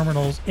 smart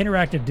terminals,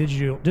 interactive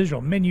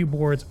digital menu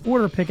boards,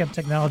 order pickup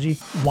technology.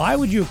 Why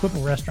would you equip a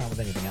restaurant with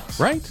anything else?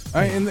 Right.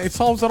 And it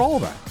solves all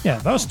that. Yeah,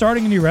 if I was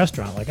starting a new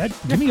restaurant,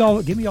 give me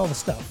all the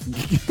stuff.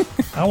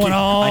 I want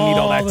all. I need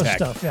all that the tech.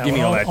 stuff. Yeah, Give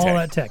me all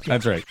that tech. Yeah.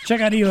 That's right. Check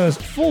out ELO's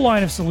full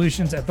line of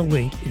solutions at the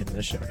link in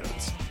the show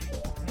notes.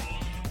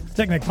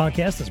 The TechNet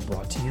Podcast is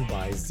brought to you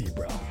by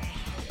Zebra.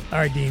 All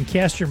right, Dean,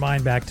 cast your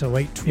mind back to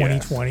late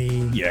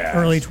 2020,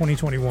 early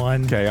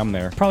 2021. Okay, I'm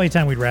there. Probably a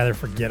time we'd rather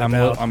forget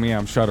about.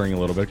 I'm shuddering a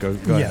little bit. Go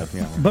ahead.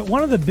 Yeah. But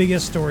one of the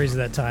biggest stories at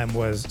that time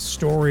was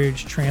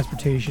storage,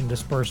 transportation,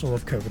 dispersal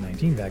of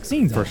COVID-19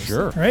 vaccines. For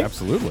sure. Right?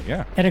 Absolutely,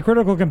 yeah. And a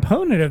critical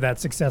component of that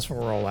successful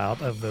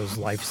rollout of those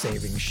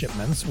life-saving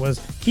shipments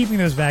was keeping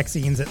those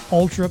vaccines at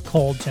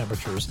ultra-cold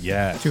temperatures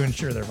to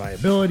ensure their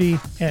viability.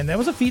 And that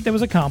was a feat that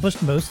was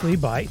accomplished mostly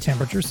by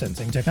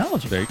temperature-sensing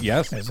technology.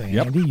 Yes. It's a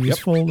handy,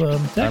 useful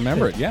tech. I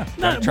remember it, yeah.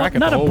 Not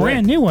a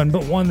brand new one,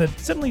 but one that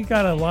certainly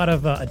got a lot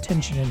of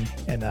attention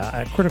and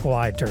a critical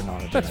eye turned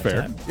on it. That's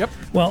fair. Time. Yep.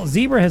 Well,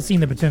 Zebra has seen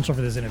the potential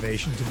for this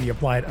innovation to be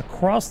applied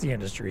across the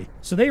industry,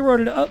 so they wrote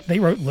it up. They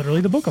wrote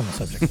literally the book on the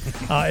subject.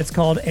 It's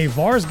called A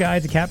VAR's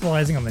Guide to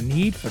Capitalizing on the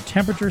Need for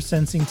Temperature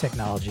Sensing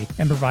Technology,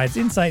 and provides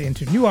insight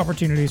into new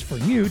opportunities for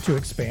you to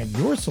expand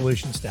your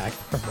solution stack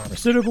for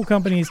pharmaceutical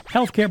companies,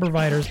 healthcare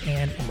providers,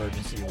 and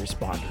emergency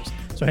responders.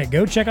 So hey,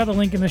 go check out the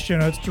link in the show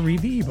notes to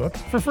read the ebook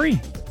for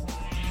free.